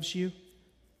God loves you?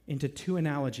 Into 2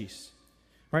 analogies.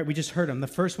 Right, we just heard them. The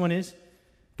first one is,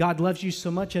 God loves you so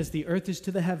much as the earth is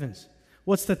to the heavens.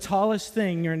 What's the tallest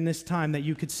thing during this time that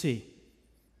you could see?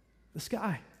 The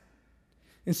sky.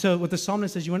 And so what the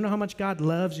psalmist says, you want to know how much God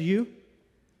loves you?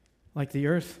 Like the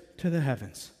earth to the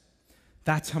heavens.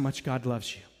 That's how much God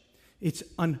loves you. It's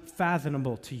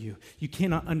unfathomable to you. You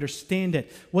cannot understand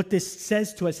it. What this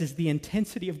says to us is the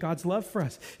intensity of God's love for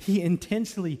us. He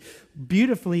intensely,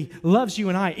 beautifully loves you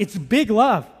and I. It's big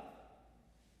love.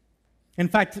 In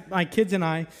fact, my kids and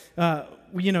I,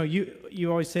 you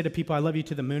always say to people, I love you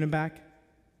to the moon and back.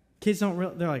 Kids they're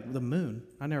like, the moon?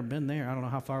 I've never been there. I don't know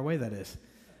how far away that is.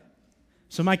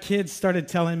 So my kids started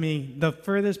telling me the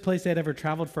furthest place they'd ever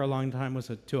traveled for a long time was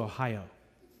to Ohio.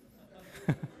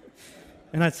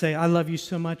 And I'd say, I love you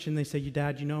so much. And they say,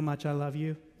 Dad, you know how much I love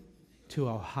you? To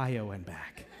Ohio and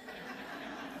back.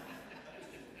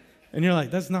 And you're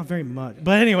like, that's not very much.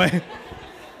 But anyway,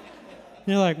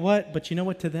 you're like, what? But you know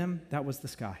what? To them, that was the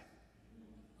sky.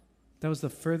 That was the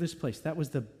furthest place. That was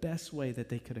the best way that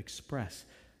they could express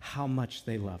how much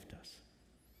they loved us.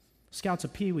 Scout's a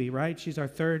Pee-wee, right? She's our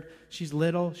third. She's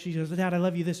little. She goes, Dad, I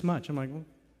love you this much. I'm like, well,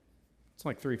 it's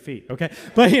like 3 feet, okay?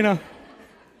 But,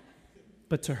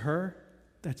 but to her,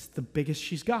 that's the biggest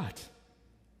she's got.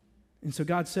 And so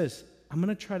God says, I'm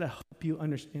going to try to help you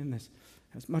understand this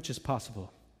as much as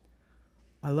possible.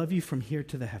 I love you from here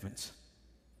to the heavens.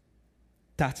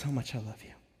 That's how much I love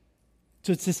you.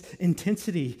 So it's this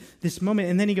intensity, this moment.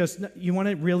 And then he goes, you want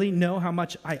to really know how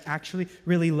much I actually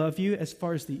really love you as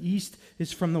far as the east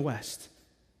is from the west?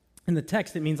 In the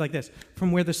text, it means like this: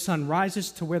 from where the sun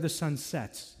rises to where the sun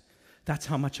sets. That's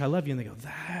how much I love you. And they go,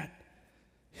 that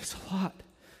is a lot.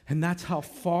 And that's how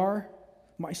far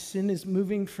my sin is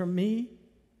moving from me?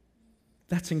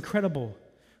 That's incredible.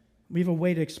 We have a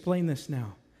way to explain this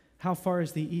now. How far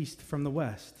is the east from the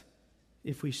west?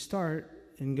 If we start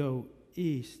and go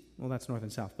east, well, that's north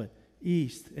and south, but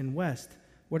east and west,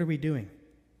 what are we doing?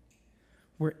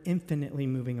 We're infinitely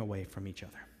moving away from each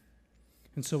other.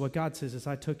 And so what God says is,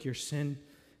 I took your sin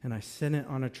and I sent it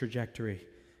on a trajectory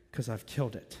because I've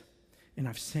killed it. And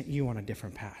I've sent you on a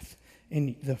different path.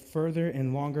 And the further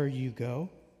and longer you go,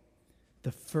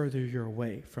 the further you're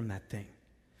away from that thing.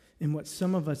 And what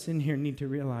some of us in here need to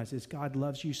realize is God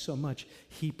loves you so much,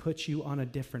 he puts you on a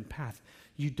different path.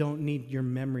 You don't need your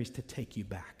memories to take you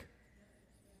back.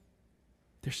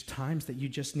 There's times that you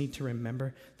just need to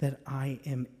remember that I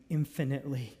am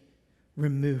infinitely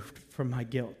removed from my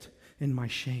guilt and my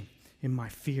shame and my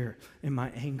fear and my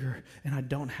anger, and I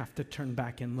don't have to turn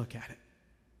back and look at it.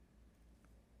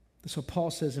 So Paul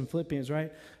says in Philippians,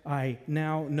 right? I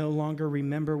now no longer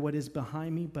remember what is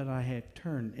behind me, but I have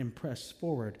turned and pressed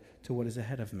forward to what is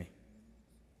ahead of me.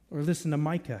 Or listen to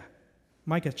Micah.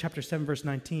 Micah chapter 7, verse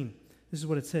 19. This is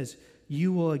what it says.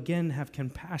 You will again have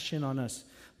compassion on us.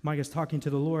 Micah's talking to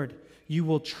the Lord. You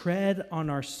will tread on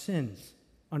our sins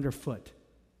underfoot.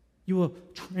 You will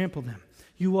trample them.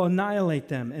 You will annihilate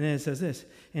them. And it says this,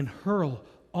 and hurl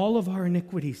all of our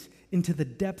iniquities into the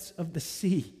depths of the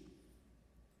sea.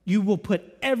 You will put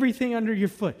everything under your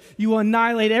foot. You will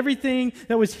annihilate everything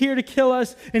that was here to kill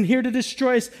us and here to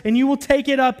destroy us, and you will take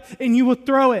it up and you will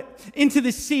throw it into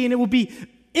the sea, and it will be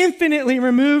infinitely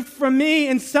removed from me.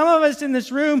 And some of us in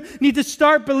this room need to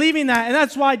start believing that. And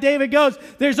that's why David goes,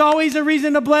 there's always a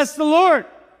reason to bless the Lord.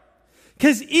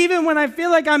 Because even when I feel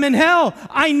like I'm in hell,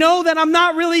 I know that I'm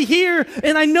not really here,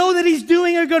 and I know that he's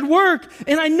doing a good work,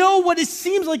 and I know what it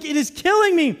seems like it is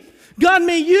killing me, God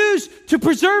may use to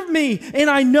preserve me, and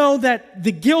I know that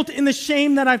the guilt and the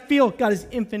shame that I feel, God is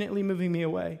infinitely moving me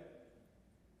away.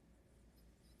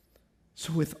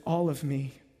 So with all of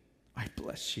me, I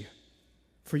bless you,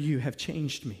 for you have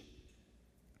changed me.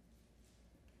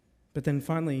 But then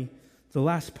finally, the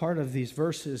last part of these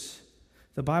verses,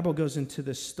 the Bible goes into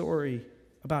this story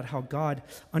about how God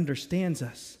understands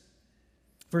us.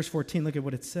 Verse 14, look at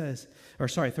what it says.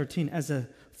 13. As a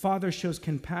father shows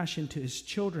compassion to his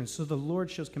children, so the Lord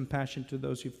shows compassion to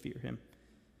those who fear him.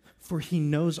 For he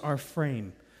knows our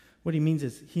frame. What he means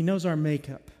is he knows our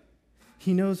makeup.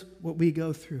 He knows what we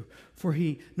go through. For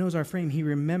he knows our frame. He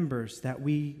remembers that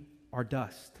we are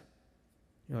dust.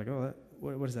 You're like, oh,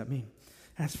 what does that mean?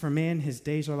 As for man, his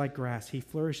days are like grass. He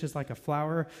flourishes like a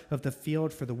flower of the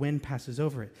field, for the wind passes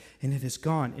over it, and it is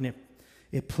gone, and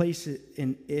it places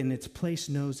in its place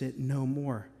knows it no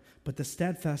more. But the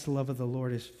steadfast love of the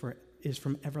Lord is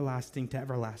from everlasting to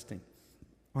everlasting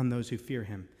on those who fear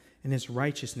him, and his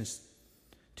righteousness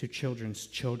to children's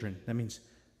children. That means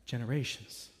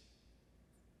generations.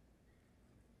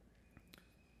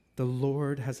 The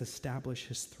Lord has established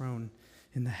his throne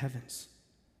in the heavens,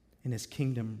 and his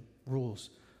kingdom rules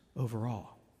over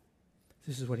all.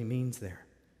 This is what he means there.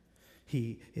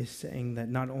 He is saying that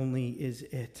not only is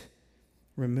it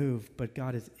removed, but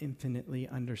God is infinitely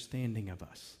understanding of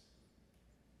us.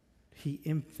 He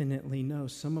infinitely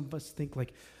knows. Some of us think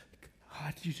like,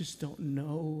 God, you just don't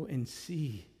know and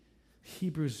see.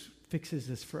 Hebrews fixes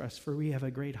this for us, for we have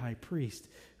a great high priest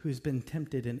who has been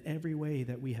tempted in every way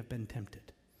that we have been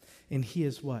tempted. And he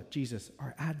is what? Jesus,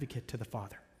 our advocate to the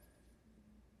Father.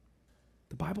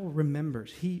 The Bible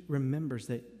remembers, he remembers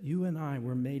that you and I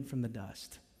were made from the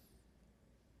dust.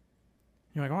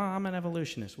 You're like, well, I'm an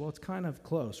evolutionist. Well, it's kind of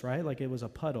close, right? Like it was a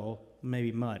puddle,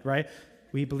 maybe mud, right?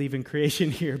 We believe in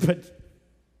creation here, but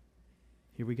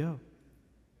here we go.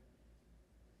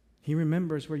 He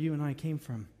remembers where you and I came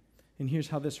from. And here's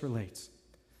how this relates.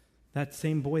 That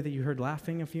same boy that you heard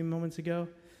laughing a few moments ago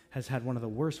has had one of the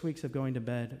worst weeks of going to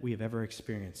bed we have ever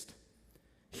experienced.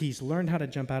 He's learned how to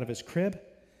jump out of his crib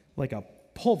like a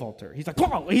pole vaulter. He's like,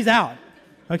 whoa, he's out.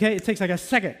 Okay, it takes like a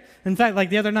second. In fact, like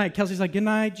the other night, Kelsey's like, good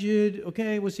night, Jude.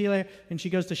 Okay, we'll see you later. And she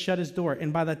goes to shut his door.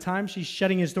 And by the time she's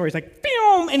shutting his door, he's like,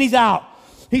 boom, and he's out.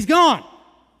 He's gone.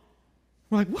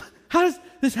 We're like, what? How does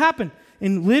this happen?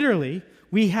 And literally,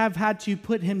 we have had to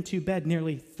put him to bed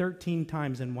nearly 13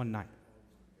 times in one night.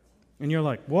 And you're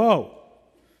like, whoa,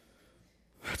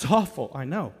 that's awful. I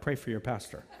know. Pray for your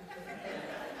pastor.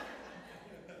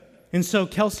 And so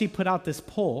Kelsey put out this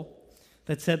poll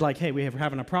that said, like, hey, we're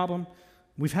having a problem.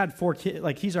 We've had 4 kids.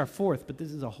 Like, he's our 4th, but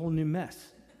this is a whole new mess.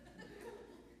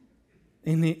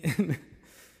 And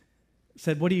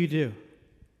said, what do you do?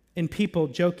 And people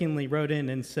jokingly wrote in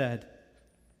and said,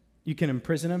 you can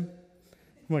imprison him.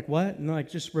 I'm like, what? And they're like,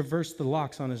 just reverse the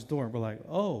locks on his door. We're like,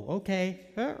 oh, okay.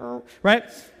 Right?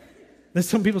 Then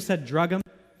some people said, drug him.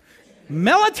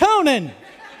 Melatonin.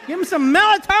 Give him some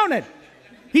melatonin.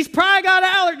 He's probably got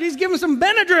allergies. Give him some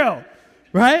Benadryl.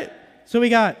 Right? So we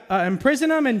got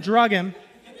imprison him and drug him.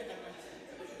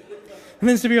 And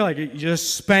then some people are like, you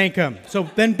just spank him. So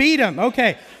then beat him.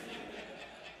 Okay.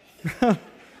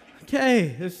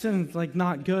 Okay, this sounds like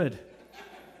not good.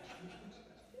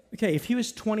 Okay, if he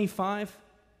was 25,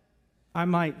 I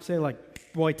might say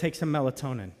like, boy, take some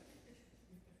melatonin.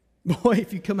 Boy,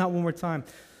 if you come out one more time,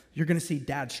 you're going to see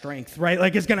dad strength, right?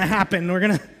 Like it's going to happen. We're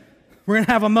going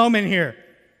to have a moment here.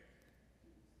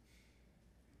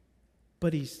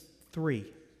 But he's 3.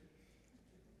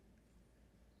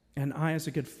 And I, as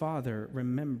a good father,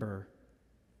 remember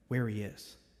where he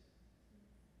is.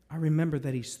 I remember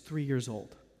that he's 3 years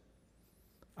old.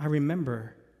 I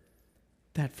remember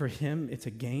that for him, it's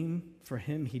a game. For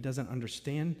him, he doesn't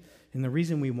understand. And the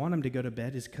reason we want him to go to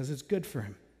bed is because it's good for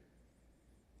him.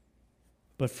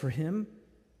 But for him,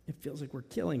 it feels like we're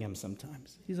killing him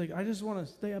sometimes. He's like, I just want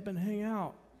to stay up and hang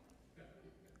out.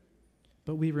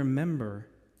 But we remember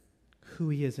who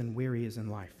he is and where he is in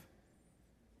life.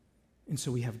 And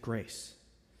so we have grace.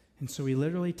 And so we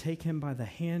literally take him by the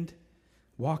hand,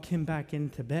 walk him back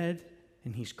into bed,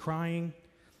 and he's crying.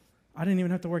 I didn't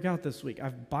even have to work out this week.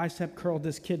 I've bicep curled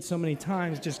this kid so many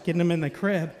times just getting him in the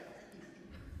crib.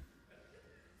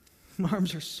 My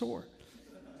arms are sore.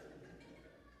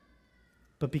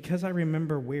 But because I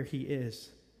remember where he is,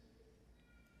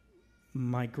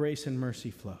 my grace and mercy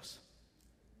flows.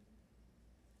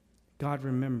 God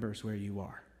remembers where you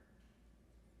are.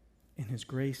 And his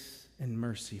grace and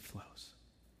mercy flows.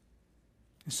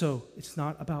 So it's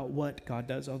not about what God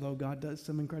does, although God does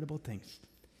some incredible things.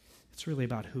 It's really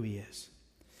about who he is.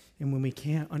 And when we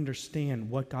can't understand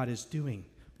what God is doing,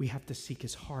 we have to seek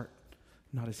his heart,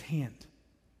 not his hand.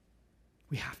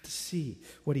 We have to see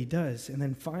what he does. And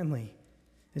then finally,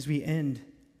 as we end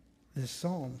this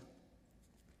psalm,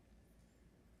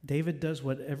 David does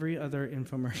what every other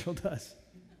infomercial does.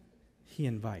 He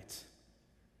invites.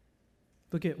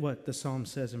 Look at what the psalm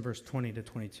says in verse 20 to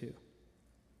 22.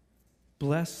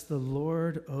 Bless the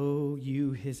Lord, O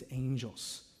you his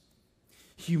angels,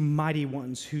 you mighty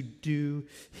ones who do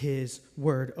his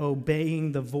word,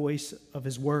 obeying the voice of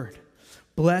his word.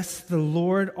 Bless the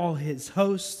Lord, all his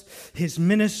hosts, his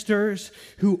ministers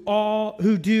who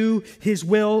do his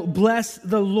will. Bless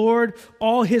the Lord,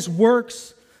 all his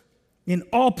works in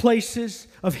all places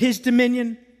of his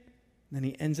dominion. And then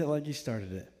he ends it like he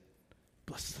started it.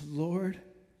 Bless the Lord,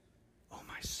 oh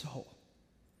my soul,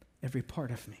 every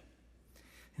part of me.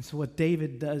 And so what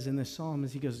David does in this psalm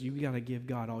is he goes, you got to give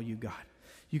God all you got.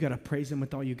 You got to praise him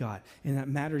with all you got. And that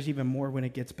matters even more when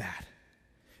it gets bad.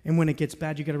 And when it gets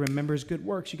bad, you got to remember his good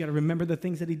works. You got to remember the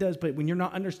things that he does. But when you're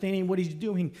not understanding what he's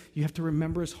doing, you have to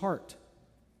remember his heart.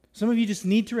 Some of you just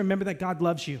need to remember that God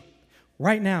loves you.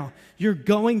 Right now, you're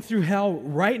going through hell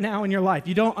right now in your life.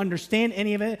 You don't understand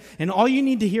any of it. And all you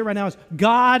need to hear right now is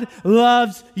God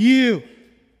loves you.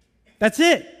 That's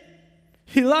it.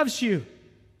 He loves you.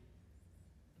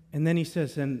 And then he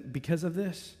says, and because of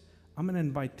this, I'm going to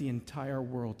invite the entire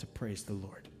world to praise the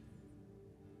Lord.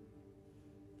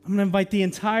 I'm going to invite the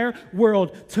entire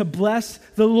world to bless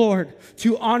the Lord,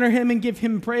 to honor him and give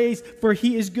him praise, for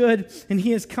he is good and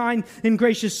he is kind and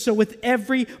gracious. So with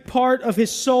every part of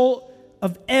his soul,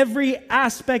 of every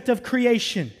aspect of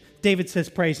creation, David says,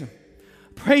 praise him.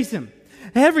 Praise him.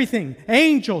 Everything,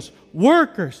 angels,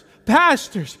 workers,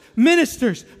 pastors,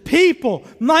 ministers, people,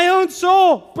 my own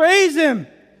soul, praise him.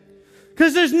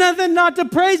 because there's nothing not to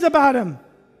praise about him.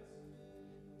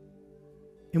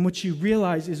 And what you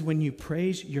realize is when you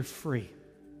praise, you're free.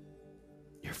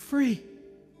 You're free.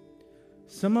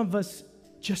 Some of us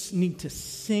just need to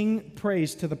sing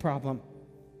praise to the problem.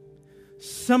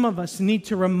 Some of us need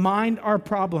to remind our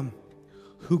problem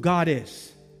who God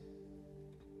is.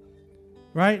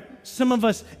 Right? Some of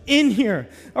us in here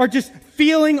are just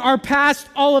feeling our past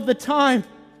all of the time.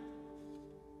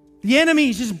 The enemy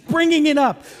is just bringing it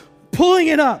up, pulling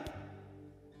it up.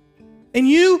 And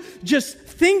you just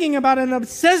thinking about it and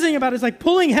obsessing about it is like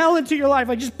pulling hell into your life,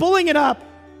 like just pulling it up.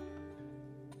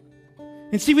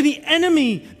 And see, when the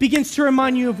enemy begins to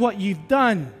remind you of what you've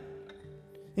done,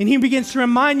 and he begins to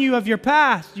remind you of your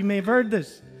past, you may have heard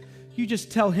this, you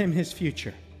just tell him his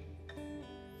future.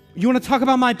 You want to talk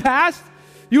about my past?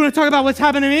 You want to talk about what's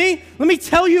happened to me? Let me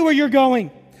tell you where you're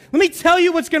going. Let me tell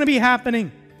you what's going to be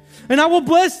happening. And I will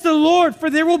bless the Lord, for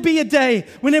there will be a day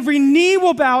when every knee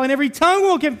will bow and every tongue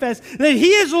will confess that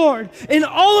he is Lord. And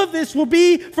all of this will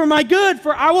be for my good,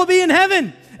 for I will be in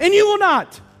heaven, and you will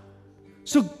not.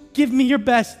 So give me your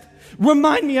best.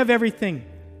 Remind me of everything.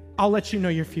 I'll let you know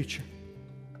your future.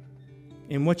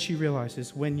 And what you realize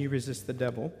is when you resist the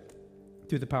devil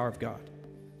through the power of God,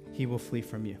 he will flee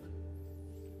from you.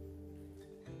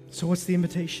 So what's the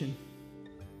invitation?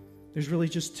 There's really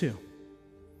just two.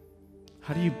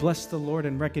 How do you bless the Lord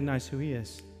and recognize who he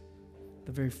is?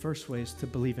 The very first way is to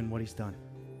believe in what he's done.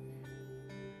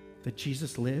 That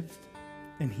Jesus lived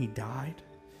and he died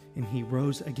and he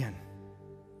rose again.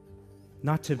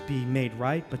 Not to be made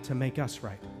right, but to make us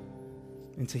right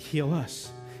and to heal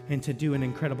us and to do an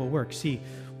incredible work. See,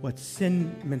 what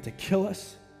sin meant to kill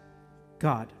us,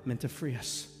 God meant to free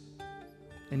us.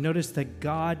 And notice that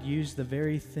God used the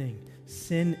very thing,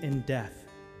 sin and death,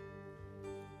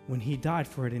 when he died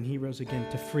for it and he rose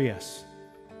again to free us.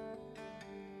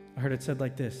 I heard it said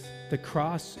like this: the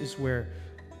cross is where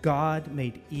God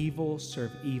made evil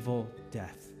serve evil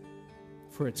death,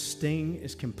 for its sting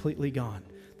is completely gone.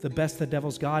 The best the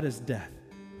devil's got is death.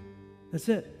 That's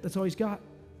it. That's all he's got.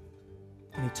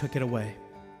 And he took it away.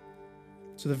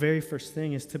 So the very first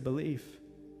thing is to believe.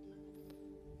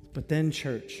 But then,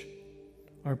 church,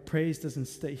 our praise doesn't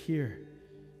stay here.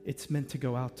 It's meant to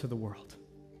go out to the world.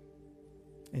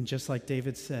 And just like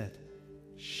David said,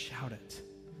 shout it.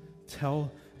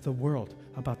 Tell the world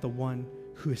about the one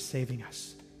who is saving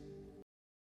us.